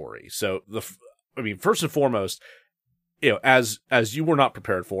of the story. So first and foremost, as you were not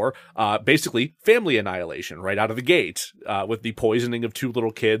prepared for, basically family annihilation right out of the gate, with the poisoning of two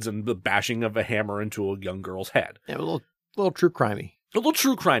little kids and the bashing of a hammer into a young girl's head. Yeah, a little true crimey. A little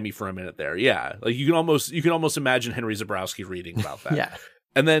true crimey for a minute there, yeah. Like you can almost imagine Henry Zebrowski reading about that. Yeah.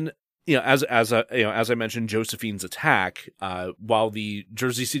 And then, as I mentioned, Josephine's attack, while the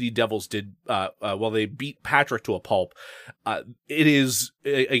Jersey City Devils while they beat Patrick to a pulp,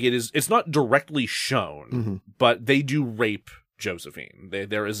 it's not directly shown, but they do rape Josephine.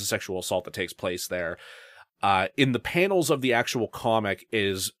 There is a sexual assault that takes place there. In the panels of the actual comic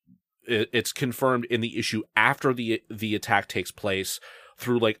it's confirmed in the issue after the attack takes place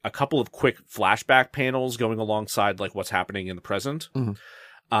through like a couple of quick flashback panels going alongside like what's happening in the present.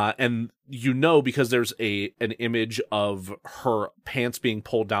 And because there's an image of her pants being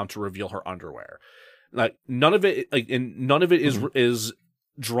pulled down to reveal her underwear. Like none of it is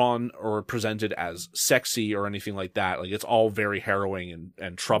drawn or presented as sexy or anything like that. Like it's all very harrowing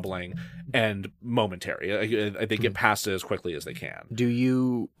and troubling and momentary. They get past it as quickly as they can. Do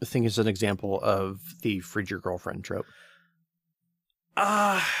you think it's an example of the freed your girlfriend trope?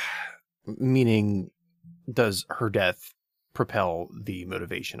 Meaning, does her death propel the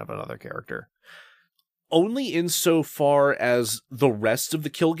motivation of another character? Only insofar as the rest of the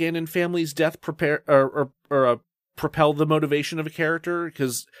Kilgannon family's death propel the motivation of a character,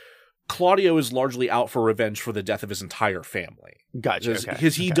 because Claudio is largely out for revenge for the death of his entire family. Gotcha.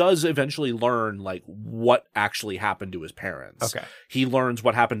 Because he does eventually learn like what actually happened to his parents. Okay. He learns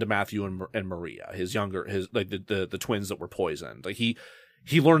what happened to Matthew and Maria, the twins that were poisoned. Like he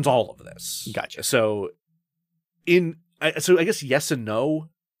learns all of this. Gotcha. So I guess yes and no.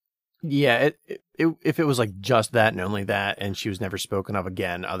 Yeah, if it was like just that and only that, and she was never spoken of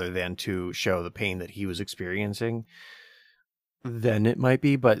again other than to show the pain that he was experiencing, then it might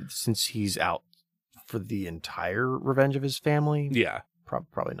be. But since he's out for the entire revenge of his family, yeah,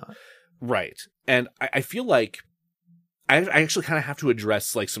 probably not. Right. And I feel like I actually kind of have to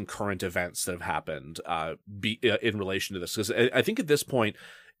address like some current events that have happened in relation to this, because I think at this point,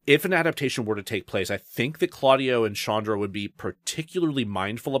 if an adaptation were to take place, I think that Claudio and Chandra would be particularly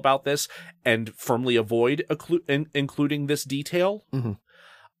mindful about this and firmly avoid including this detail.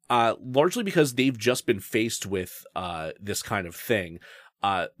 Largely because they've just been faced with this kind of thing.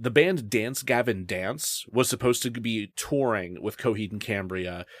 The band Dance Gavin Dance was supposed to be touring with Coheed and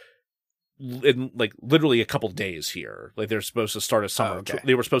Cambria in like literally a couple days here. Like they're supposed to start a summer.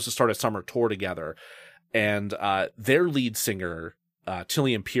 They were supposed to start a summer tour together, and their lead singer,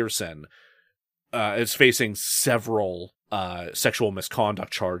 Tillian Pearson, is facing several sexual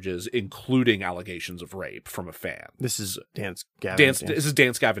misconduct charges, including allegations of rape from a fan. This is Dance Gavin Dance. This is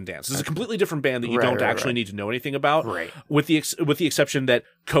Dance Gavin Dance. This is a completely different band that you don't actually need to know anything about, with the exception that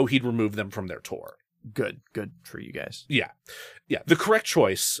Coheed removed them from their tour. Good for you guys. Yeah. The correct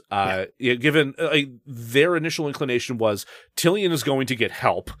choice, given their initial inclination was Tillian is going to get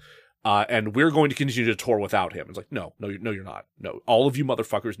help. And we're going to continue to tour without him. It's like, no, you're not. No, all of you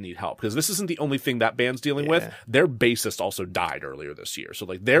motherfuckers need help, because this isn't the only thing that band's dealing with. Their bassist also died earlier this year. So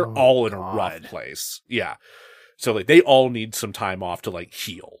like they're all in a rough place. Yeah. So like they all need some time off to like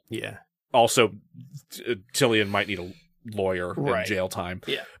heal. Yeah. Also, Tillian might need a lawyer and jail time.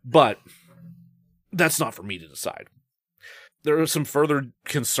 Yeah. But that's not for me to decide. There are some further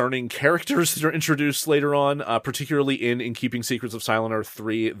concerning characters that are introduced later on, particularly in Keeping Secrets of Silent Earth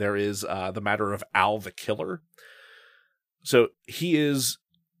 3. There is the matter of Al the Killer. So he is,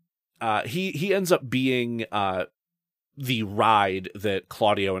 he ends up being the ride that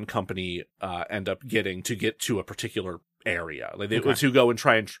Claudio and company end up getting to get to a particular area. Like to go and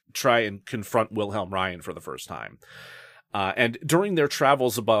try and confront Wilhelm Ryan for the first time. And during their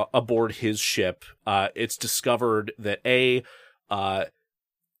travels aboard his ship, it's discovered that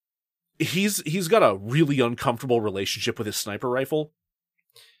he's got a really uncomfortable relationship with his sniper rifle.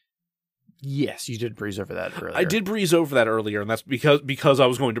 Yes, you did breeze over that earlier. I did breeze over that earlier, and that's because I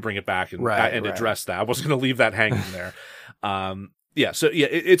was going to bring it back and address that. I wasn't going to leave that hanging there.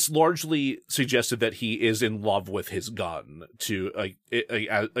 It's largely suggested that he is in love with his gun to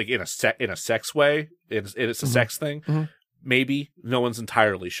in a sex way. It's a sex thing. Mm-hmm. Maybe, no one's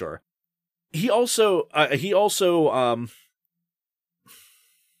entirely sure. He also has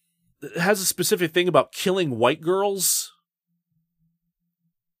a specific thing about killing white girls.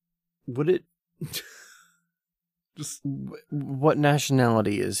 Would it? Just what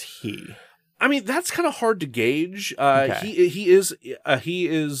nationality is he? I mean, that's kind of hard to gauge. He's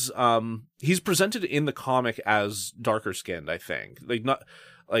presented in the comic as darker skinned, I think.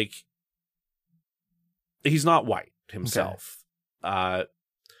 He's not white himself. Okay.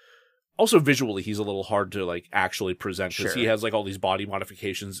 Also visually, he's a little hard to actually present, because he has all these body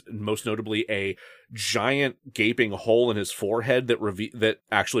modifications, most notably a giant gaping hole in his forehead that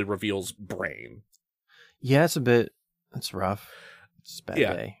actually reveals brain. Yeah, that's rough. It's a bad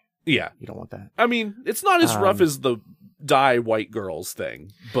Yeah. day. Yeah. You don't want that. I mean, it's not as rough as the die white girls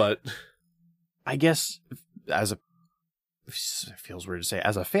thing, but I guess it feels weird to say,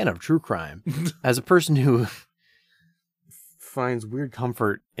 as a fan of true crime, as a person who finds weird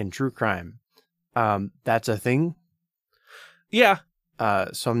comfort in true crime, that's a thing. yeah.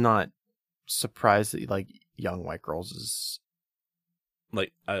 So I'm not surprised that like young white girls is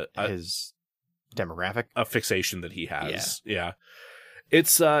Like his demographic. a fixation that he has. Yeah.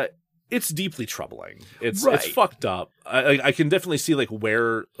 It's deeply troubling. It's Right. fucked up. I can definitely see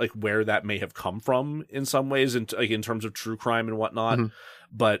where that may have come from in some ways, in terms of true crime and whatnot. Mhm.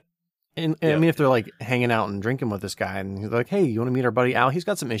 But And Yeah. I mean, if they're like hanging out and drinking with this guy, and he's like, "Hey, you want to meet our buddy Al? He's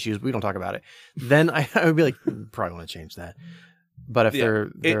got some issues. We don't talk about it." Then I would be like, probably want to change that. But if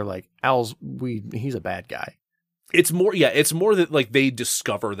they're like, he's a bad guy. it's more that they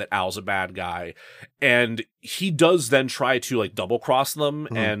discover that Al's a bad guy, and he does then try to double cross them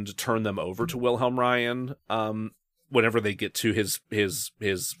and turn them over to Wilhelm Ryan whenever they get to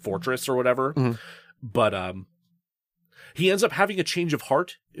his fortress or whatever. Mhm. But he ends up having a change of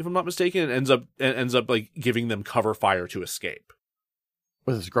heart, if I'm not mistaken, and ends up giving them cover fire to escape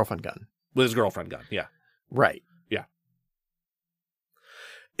With his girlfriend gun. with his girlfriend gun. Yeah. Right.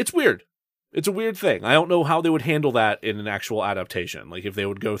 It's weird. It's a weird thing. I don't know how they would handle that in an actual adaptation. If they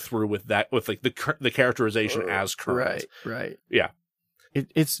would go through with that, with the characterization as current. Right. Yeah.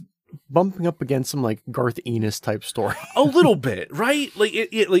 It's bumping up against some Garth Ennis type story. A little bit, right?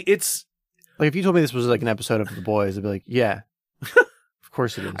 It's. If you told me this was an episode of The Boys, I'd be like, yeah, of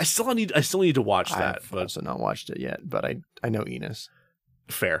course it is. I still need to watch that. I've But also not watched it yet, but I know Enos.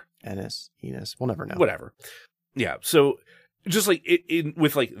 fair. Enos. We'll never know. Whatever. Yeah. So just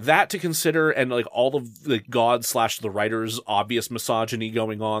with that to consider, and all of the God/the writer's obvious misogyny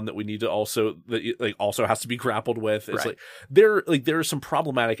going on that we need to also has to be grappled with. It's Right. there are some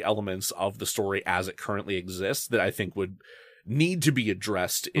problematic elements of the story as it currently exists that I think would need to be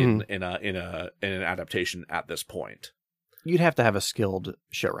addressed in an adaptation at this point. You'd have to have a skilled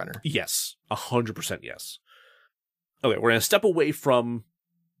showrunner. Yes, 100% yes. Okay, we're gonna step away from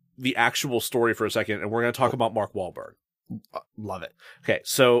the actual story for a second, and we're gonna talk about Mark Wahlberg. Love it. Okay,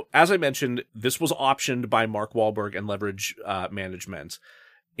 so as I mentioned, this was optioned by Mark Wahlberg and Leverage Management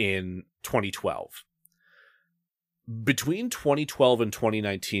in 2012. Between 2012 and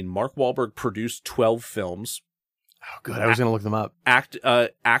 2019, Mark Wahlberg produced 12 films, Oh, good. I was going to look them up.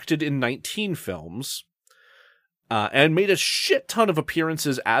 acted in 19 films, and made a shit ton of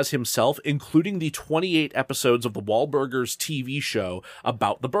appearances as himself, including the 28 episodes of the Wahlburgers TV show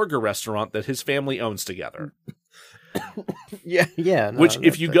about the burger restaurant that his family owns together. Yeah. Which,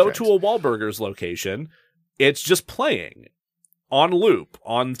 if you go to a Wahlburgers location, it's just playing on loop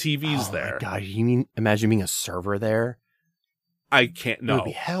on TVs there. My God, imagine being a server there? I can't. It No, would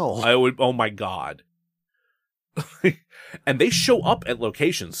be hell. I would. Oh my God. And they show up at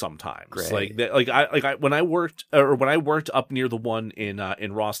locations sometimes. Great. When I worked up near the one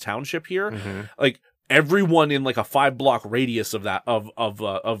in Ross Township here, Mhm. Everyone in a 5-block radius of that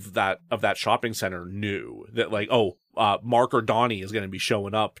that shopping center knew that Mark or Donnie is going to be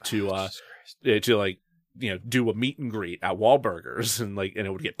showing up to do a meet and greet at Wahlburgers, and it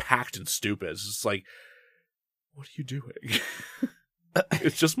would get packed and stupid. It's just what are you doing?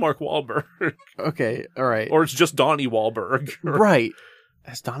 It's just Mark Wahlberg, Okay, all right. or it's just Donnie Wahlberg, Right.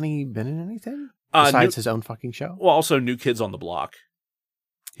 Has Donnie been in anything? Besides his own fucking show? Well, also New Kids on the Block.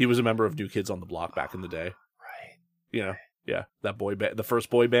 He was a member of New Kids on the Block back in the day. Right. Yeah, that boy band, the first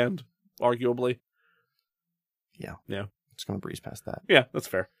boy band, arguably. Yeah. Yeah. Just going to breeze past that. Yeah, that's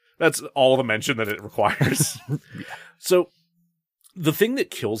fair. That's all the mention that it requires. Yeah. So the thing that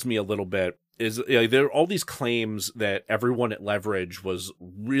kills me a little bit is there are all these claims that everyone at Leverage was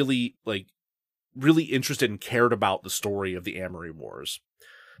really interested and cared about the story of the Amory Wars.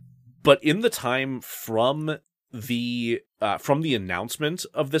 But in the time from the announcement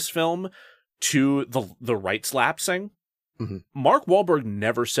of this film to the rights lapsing, Mark Wahlberg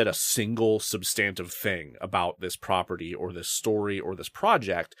never said a single substantive thing about this property or this story or this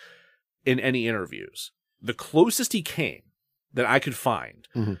project in any interviews. The closest he came that I could find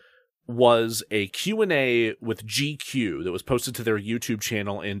was a Q&A with GQ that was posted to their YouTube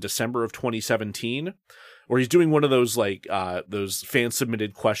channel in December of 2017, where he's doing one of those those fan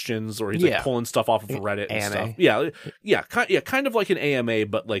submitted questions, or he's pulling stuff off of Reddit and stuff. Yeah, kind of like an AMA,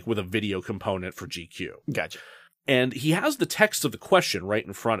 but with a video component for GQ. Gotcha. And he has the text of the question right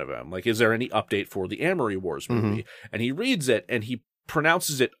in front of him. Is there any update for the Amory Wars movie? And he reads it and he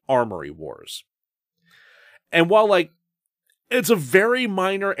pronounces it Armory Wars. And while it's a very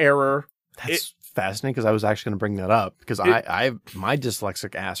minor error, That's fascinating because I was actually going to bring that up because my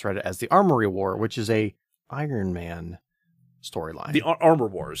dyslexic ass read it as the Armory War, which is a Iron Man storyline. The Armor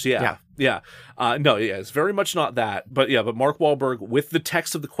Wars, yeah. No, yeah, it's very much not that, but Mark Wahlberg with the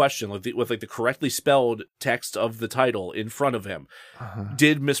text of the question, with the correctly spelled text of the title in front of him,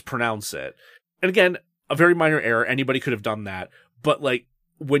 did mispronounce it. And again, a very minor error. Anybody could have done that, but like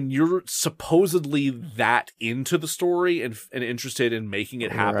when you're supposedly that into the story and interested in making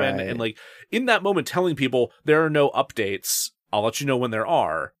it happen, and like in that moment telling people there are no updates, I'll let you know when there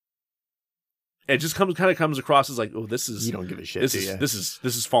are. It just kind of comes across as like, oh, this is, you don't give a shit. This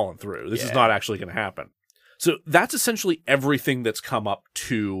is falling through. This is not actually going to happen. So that's essentially everything that's come up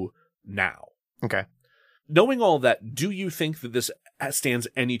to now. Okay. Knowing all that, do you think that this stands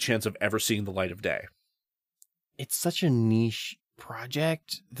any chance of ever seeing the light of day? It's such a niche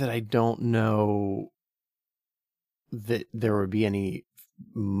project that I don't know that there would be any,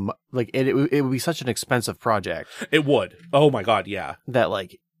 like, it would be such an expensive project. It would. Oh my God, yeah. That,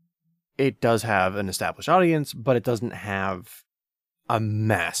 like, it does have an established audience, but it doesn't have a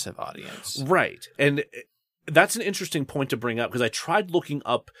massive audience. Right. And that's an interesting point to bring up because I tried looking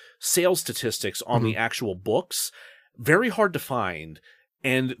up sales statistics on the actual books. Very hard to find.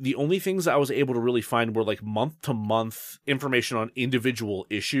 And the only things I was able to really find were like month to month information on individual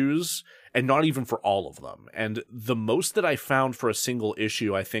issues and not even for all of them. And the most that I found for a single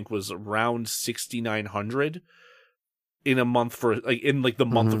issue, I think, was around 6,900 in a month for like in like the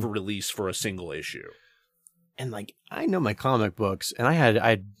month of release for a single issue. And like, I know my comic books, and I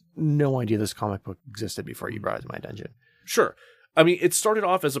had no idea this comic book existed before you brought it to my attention. Sure. I mean, it started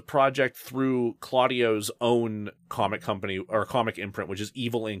off as a project through Claudio's own comic company or comic imprint, which is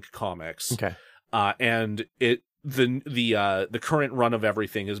Evil Inc. Comics. Okay. And the current run of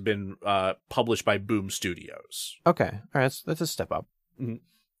everything has been published by Boom Studios. Okay. All right. That's a step up. Mm-hmm.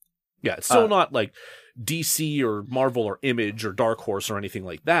 Yeah, it's still not like DC or Marvel or Image or Dark Horse or anything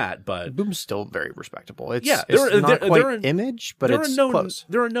like that, but Boom's still very respectable. It's they're quite Image, but it's close.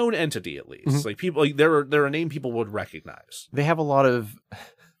 They're a known entity at least. Like people, like they're a name people would recognize. They have a lot of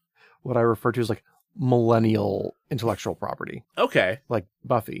what I refer to as like millennial intellectual property. Okay, like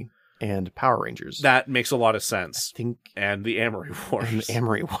Buffy and Power Rangers. That makes a lot of sense. I think, and the Amory Wars. And the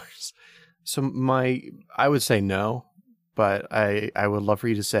Amory Wars. So I would say no, but I would love for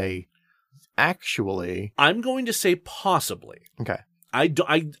you to say. Actually, I'm going to say possibly. Okay.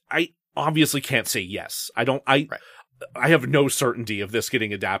 I obviously can't say yes. I have no certainty of this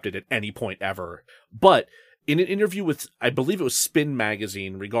getting adapted at any point ever. But in an interview with, I believe it was Spin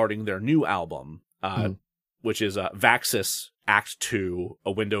Magazine regarding their new album, which is Vaxis Act 2,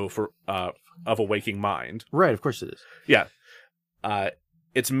 A Window for of a Waking Mind. Right, of course it is. Yeah.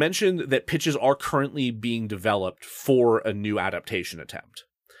 It's mentioned that pitches are currently being developed for a new adaptation attempt.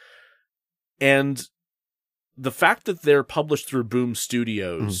 And the fact that they're published through Boom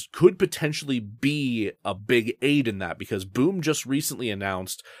Studios could potentially be a big aid in that because Boom just recently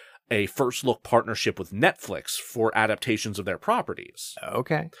announced a first look partnership with Netflix for adaptations of their properties.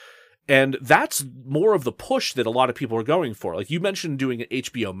 Okay. And that's more of the push that a lot of people are going for. Like you mentioned doing an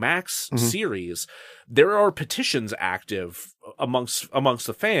HBO Max series. There are petitions active amongst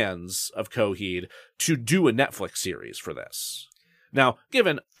the fans of Coheed to do a Netflix series for this. Now,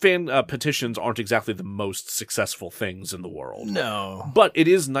 given fan petitions aren't exactly the most successful things in the world. No. But it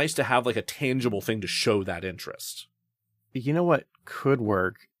is nice to have like a tangible thing to show that interest. You know what could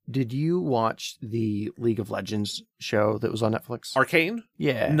work? Did you watch the League of Legends show that was on Netflix? Arcane?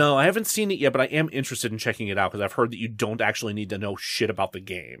 Yeah. No, I haven't seen it yet, but I am interested in checking it out because I've heard that you don't actually need to know shit about the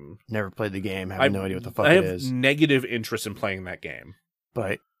game. Never played the game. I have no idea what the fuck it is. I have negative interest in playing that game.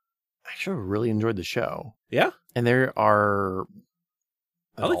 But I actually really enjoyed the show. Yeah? And there are...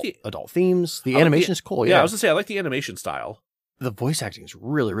 adult themes. The animation is cool. Yeah, I was gonna say I like the animation style. The voice acting is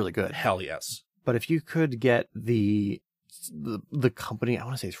really, really good. Hell yes. But if you could get the company, I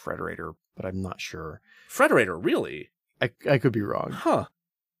want to say it's Frederator, but I'm not sure. Frederator, really? I could be wrong. Huh.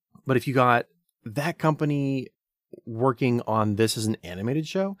 But if you got that company working on this as an animated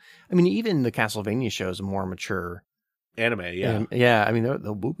show, I mean, even the Castlevania show is a more mature anime. Yeah. Yeah. I mean, they're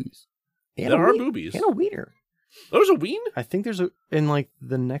boobies. There are boobies. And a wiener. There's a ween? I think there's in like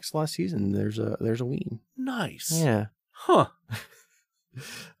the next last season, there's a ween. Nice. Yeah. Huh.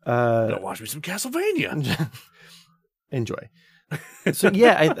 Gotta watch me some Castlevania. Enjoy. So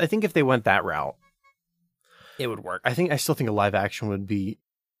yeah, I think if they went that route, it would work. I still think a live action would be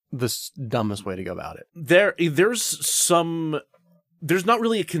the dumbest way to go about it. There's some there's not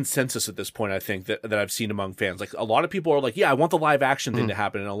really a consensus at this point, I think, that I've seen among fans. Like, a lot of people are like, yeah, I want the live action thing to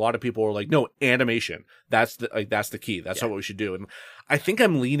happen. And a lot of people are like, no, animation. That's the key. That's not what we should do. And I think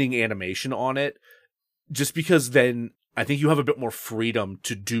I'm leaning animation on it just because then I think you have a bit more freedom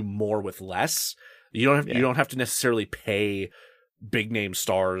to do more with less. You don't have to necessarily pay big name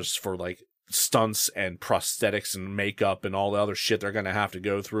stars for like stunts and prosthetics and makeup and all the other shit they're going to have to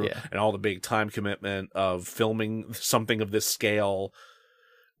go through and all the big time commitment of filming something of this scale.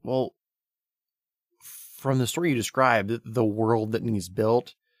 Well, from the story you described, the world that needs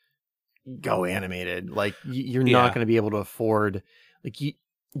built, go animated. Like, you're not going to be able to afford, like,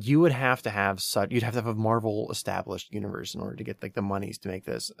 you would have to have you'd have to have a Marvel established universe in order to get like the monies to make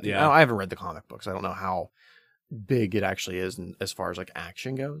this. Yeah. Now, I haven't read the comic books. I don't know how big it actually is as far as like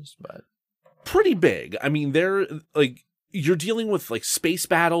action goes, but pretty big. I mean, they're like, you're dealing with like space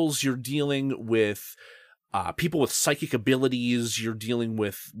battles, you're dealing with people with psychic abilities, you're dealing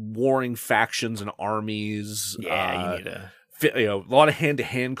with warring factions and armies. you need a lot of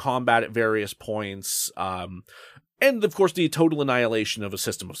hand-to-hand combat at various points. And of course the total annihilation of a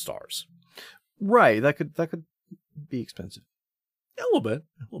system of stars. Right. That could be expensive. A little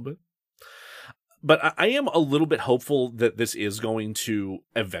bit. But I am a little bit hopeful that this is going to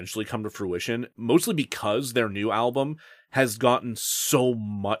eventually come to fruition, mostly because their new album has gotten so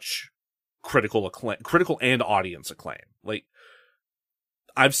much critical and audience acclaim. Like,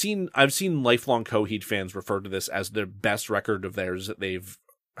 I've seen lifelong Coheed fans refer to this as the best record of theirs that they've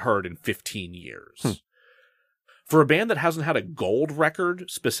heard in 15 years. For a band that hasn't had a gold record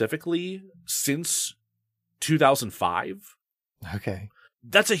specifically since 2005. Okay.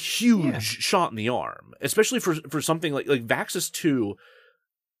 That's a huge shot in the arm, especially for something like Vaxxus 2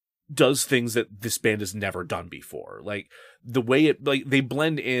 does things that this band has never done before. Like, the way they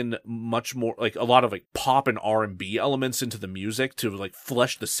blend in much more, like, a lot of like pop and R&B elements into the music to like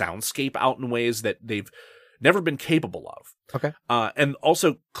flesh the soundscape out in ways that they've never been capable of. Okay. And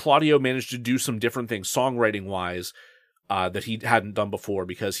also Claudio managed to do some different things songwriting wise that he hadn't done before,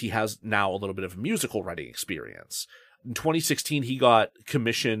 because he has now a little bit of musical writing experience. In 2016, he got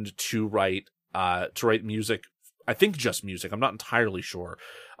commissioned to write music. I think just music. I'm not entirely sure.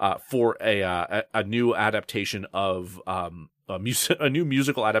 For a new adaptation of a new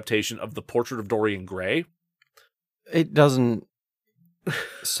musical adaptation of The Portrait of Dorian Gray. It doesn't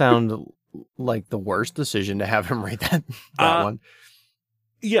sound like the worst decision to have him write that one.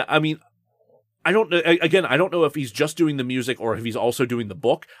 Yeah, I mean, I don't know. Again, I don't know if he's just doing the music or if he's also doing the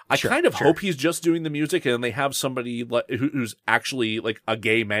book. I kind of hope he's just doing the music, and they have somebody who's actually like a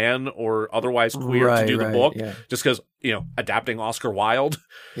gay man or otherwise queer to do the book, just because, adapting Oscar Wilde.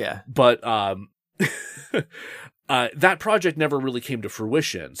 Yeah. But that project never really came to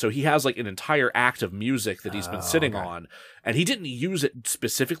fruition. So he has like an entire act of music that he's been sitting on, and he didn't use it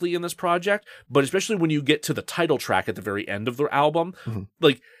specifically in this project. But especially when you get to the title track at the very end of the album,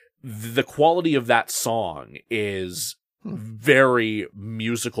 like, the quality of that song is very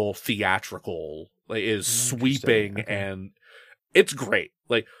musical, theatrical, like, is sweeping, and it's great.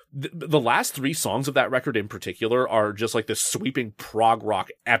 Like, the last 3 songs of that record in particular are just like this sweeping prog rock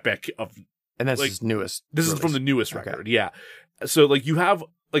epic of, and that's like, his newest. This release is from the newest record. Yeah. So like, you have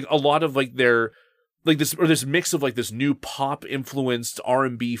like a lot of like their, like this mix of like this new pop influenced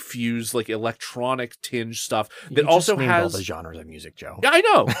R&B fused like electronic tinge stuff that also has all the genres of music, Joe. Yeah, I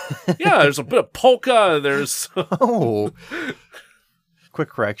know. Yeah, there's a bit of polka. There's quick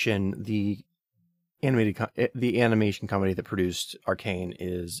correction: the animation company that produced Arcane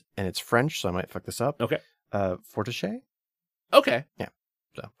is, and it's French, so I might fuck this up. Okay. Fortiche. Okay. Yeah.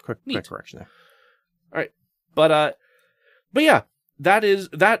 So quick correction there. All right, but yeah,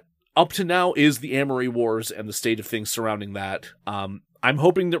 that. Up to now is the Amory Wars and the state of things surrounding that. I'm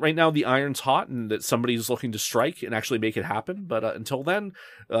hoping that right now the iron's hot and that somebody's looking to strike and actually make it happen. But until then,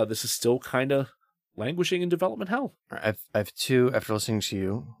 this is still kind of languishing in development hell. I have 2, after listening to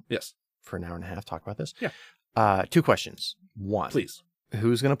you for an hour and a half, talk about this. Yeah. 2 questions. 1. Please.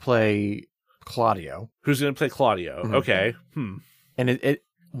 Who's going to play Claudio? Okay. And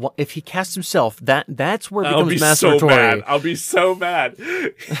if he casts himself, that's where it I'll becomes be masturbatory. So mad. I'll be so mad.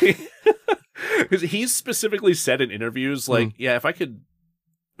 Because he's specifically said in interviews, like, yeah, if I could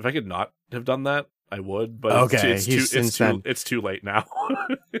not have done that, I would. But it's too late now.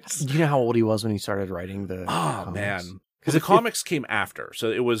 Do you know how old he was when he started writing the? Oh comics? Man, because the comics came after, so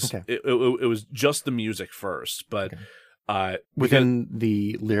it was it was just the music first, but. Within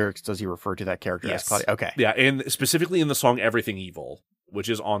the lyrics, does he refer to that character as Claudio? Okay. Yeah, and specifically in the song Everything Evil, which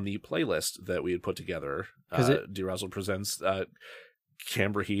is on the playlist that we had put together. DeRazzled presents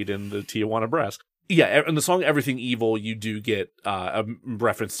Camber Heat and the Tijuana Brass. Yeah, in the song "Everything Evil," you do get a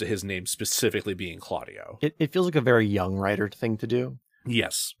reference to his name specifically being Claudio. It feels like a very young writer thing to do.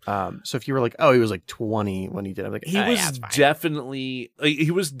 Yes. So if you were like, oh, he was like 20 when he did it, I'm like, he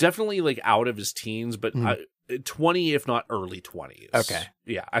was definitely like out of his teens, but 20, if not early 20s. Okay.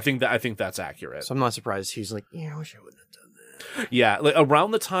 Yeah, I think that's accurate. So I'm not surprised he's like, yeah, I wish I wouldn't have done that. Yeah, like around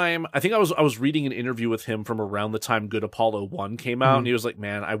the time, I think I was reading an interview with him from around the time Good Apollo 1 came out, and he was like,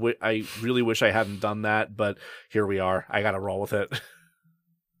 man, I really wish I hadn't done that, but here we are. I gotta roll with it.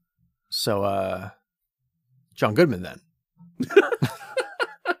 So, John Goodman then.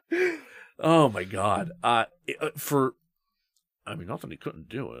 Oh my god. Not that he couldn't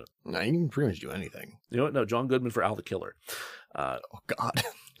do it. No, you can pretty much do anything. You know what? No, John Goodman for Al the Killer. Oh God.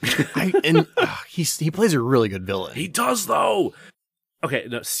 He plays a really good villain. He does though. Okay,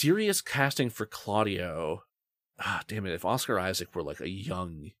 no, serious casting for Claudio. Damn it! If Oscar Isaac were like a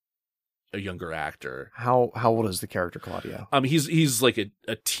younger actor. How old is the character Claudio? He's like a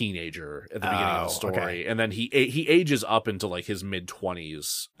teenager at the beginning of the story, okay. and then he ages up into like his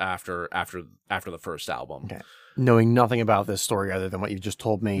mid-20s after the first album. Okay. Knowing nothing about this story other than what you just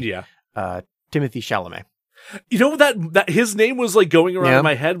told me. Yeah. Timothy Chalamet. You know that his name was like going around in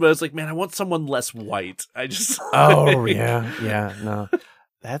my head, but it's like, man, I want someone less white. I just Oh yeah, no.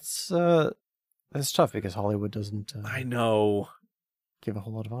 That's tough because Hollywood doesn't I know. Give a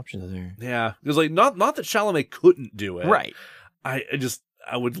whole lot of options there. Yeah. Because like not that Chalamet couldn't do it. Right. I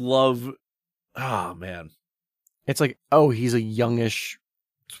would love man. It's like, oh, he's a youngish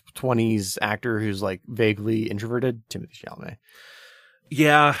 20s actor who's like vaguely introverted. Timothy Chalamet.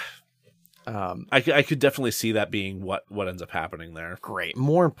 Yeah. I could definitely see that being what ends up happening there. Great.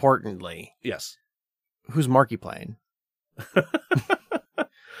 More importantly, yes. Who's Marky playing?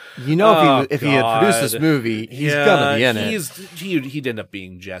 You know, if he had produced this movie, he's gonna be in it. He'd end up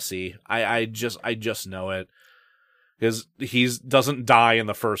being Jesse. I just know it because he doesn't die in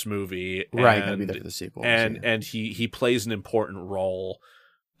the first movie, right? Gonna be there for the sequel, and he plays an important role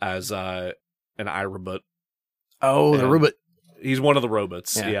as an iRobot. Oh, the robot. He's one of the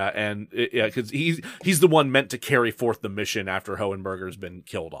robots, because he's the one meant to carry forth the mission after Hohenberger's been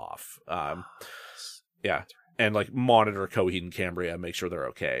killed off. And like monitor Coheed and Cambria, make sure they're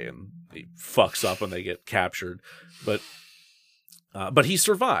okay, and he fucks up when they get captured, but he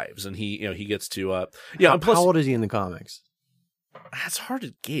survives, and he gets to How old is he in the comics? That's hard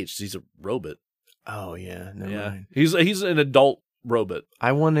to gauge. He's a robot. Oh yeah, never mind. He's an adult robot.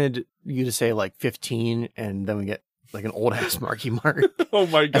 I wanted you to say like 15, and then we get like an old ass Marky Mark. Oh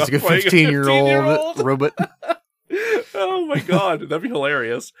my god, that's like a 15-year-old robot. Oh my god, that'd be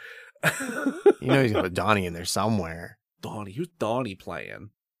hilarious. You know he's got a Donnie in there somewhere. Donnie, who's Donnie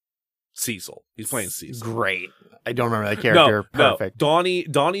playing? Cecil. He's playing Cecil. Great. I don't remember that character. No, Perfect. No.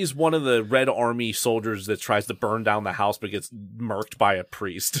 Donnie's one of the Red Army soldiers that tries to burn down the house but gets murked by a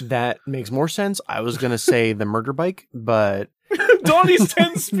priest. That makes more sense. I was gonna say the murder bike, but Donnie's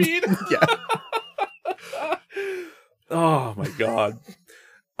 10 speed. Yeah. Oh my god.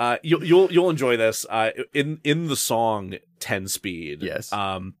 You'll enjoy this. In the song 10 Speed. Yes.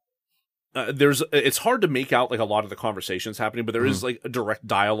 It's hard to make out like a lot of the conversations happening, but there is like a direct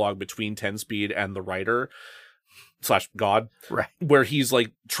dialogue between 10 Speed and the writer / God, right? Where he's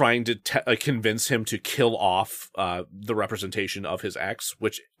like trying to convince him to kill off the representation of his ex,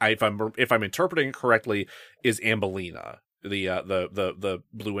 which if I'm interpreting it correctly is Ambelina, the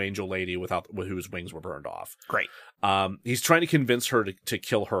Blue Angel lady whose wings were burned off. Great. He's trying to convince her to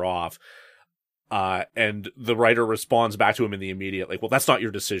kill her off. And the writer responds back to him in the immediate, like, well, that's not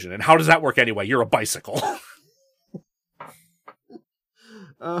your decision. And how does that work anyway? You're a bicycle.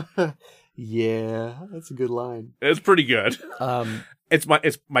 Yeah, that's a good line. It's pretty good. It's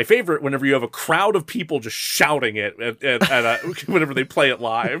my favorite whenever you have a crowd of people just shouting it whenever they play it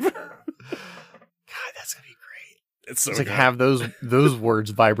live. God, that's gonna be great. It's like good. Have those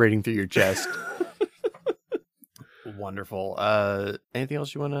words vibrating through your chest. Wonderful. Anything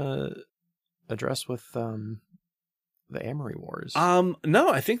else you want to address with the Amory Wars?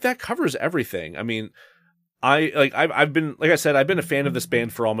 No, I think that covers everything. I mean, I've been, like I said, I've been a fan of this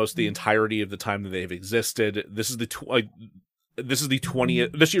band for almost the entirety of the time that they've existed. This year's the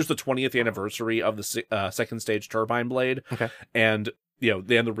 20th anniversary of the Second Stage Turbine Blade. Okay. And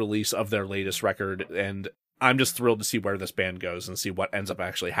then the release of their latest record, and I'm just thrilled to see where this band goes and see what ends up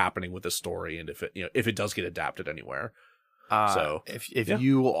actually happening with the story, and if it does get adapted anywhere. So if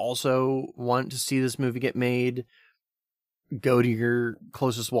you also want to see this movie get made, go to your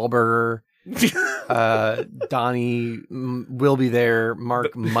closest Wahlburger. Donnie will be there.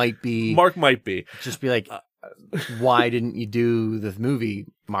 Mark might be. Mark might be. Just be like, why didn't you do the movie,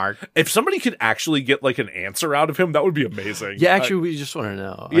 Mark? If somebody could actually get like an answer out of him, that would be amazing. Yeah, actually, we just want to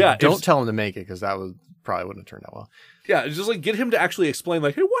know. Yeah, don't tell him to make it because that would probably wouldn't have turned out well. Yeah, just like get him to actually explain,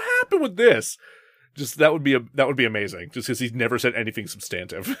 like, hey, what happened with this? Just that would be amazing. Just because he's never said anything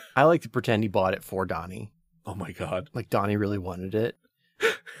substantive. I like to pretend he bought it for Donnie. Oh my god! Like Donnie really wanted it,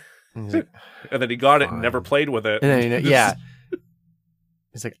 and he's like, and then he got it and fine. never played with it. And then, yeah,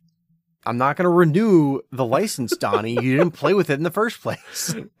 he's like, I'm not going to renew the license, Donnie. You didn't play with it in the first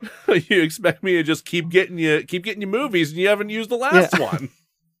place. You expect me to just keep getting you movies, and you haven't used the last one.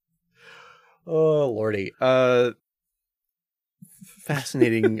 Oh lordy!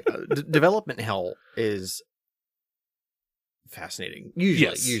 Fascinating. Development hell is fascinating.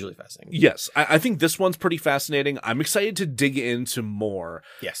 Usually fascinating. Yes, I think this one's pretty fascinating. I'm excited to dig into more.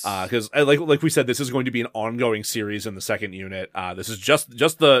 Yes, because like we said, this is going to be an ongoing series in the second unit. This is just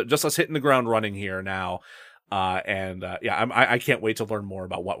us hitting the ground running here now. I can't wait to learn more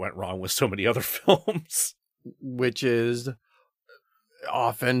about what went wrong with so many other films, which is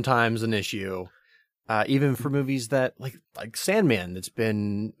oftentimes an issue. Even for movies that like Sandman, that's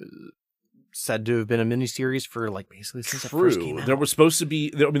been said to have been a miniseries for like basically since it first came out. There was supposed to be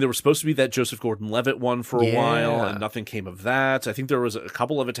that Joseph Gordon-Levitt one for a while, and nothing came of that. I think there was a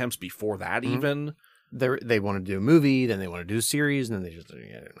couple of attempts before that. Even they wanted to do a movie, then they wanted to do a series, and then they just I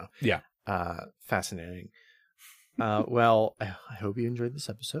don't know. Yeah, fascinating. Well, I hope you enjoyed this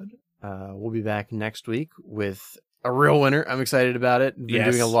episode. We'll be back next week with a real winner. I'm excited about it. Been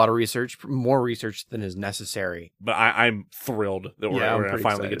doing a lot of research, more research than is necessary. But I'm thrilled that we're going to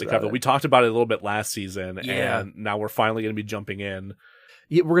finally get to cover it. We talked about it a little bit last season, and now we're finally going to be jumping in.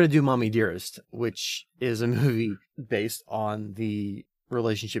 Yeah, we're going to do Mommy Dearest, which is a movie based on the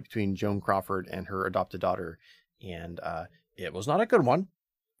relationship between Joan Crawford and her adopted daughter. And it was not a good one.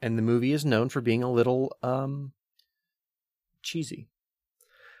 And the movie is known for being a little cheesy.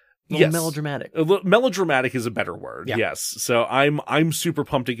 Melodramatic. Melodramatic is a better word. Yeah. Yes. So I'm super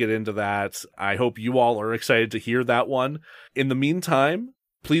pumped to get into that. I hope you all are excited to hear that one. In the meantime,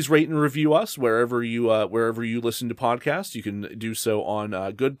 please rate and review us wherever you listen to podcasts. You can do so on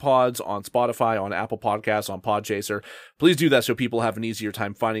Good Pods, on Spotify, on Apple Podcasts, on Podchaser. Please do that so people have an easier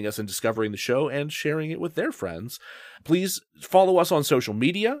time finding us and discovering the show and sharing it with their friends. Please follow us on social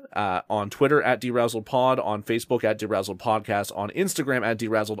media, on Twitter at DeRazzledPod, on Facebook at DeRazzled Podcast, on Instagram at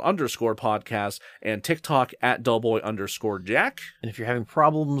DeRazzled_podcast, and TikTok at Dullboy_Jack. And if you're having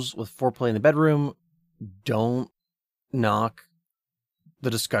problems with foreplay in the bedroom, don't knock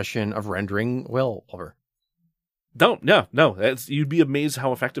the discussion of rendering Will over. No. You'd be amazed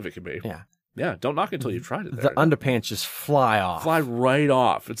how effective it can be. Yeah, don't knock it until you've tried it. The underpants just fly off. Fly right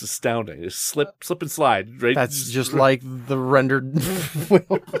off. It's astounding. Just slip and slide. Right? That's just like the rendered Will.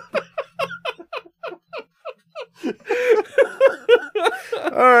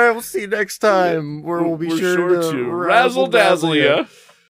 All right, we'll see you next time, where we'll be sure to razzle-dazzle you.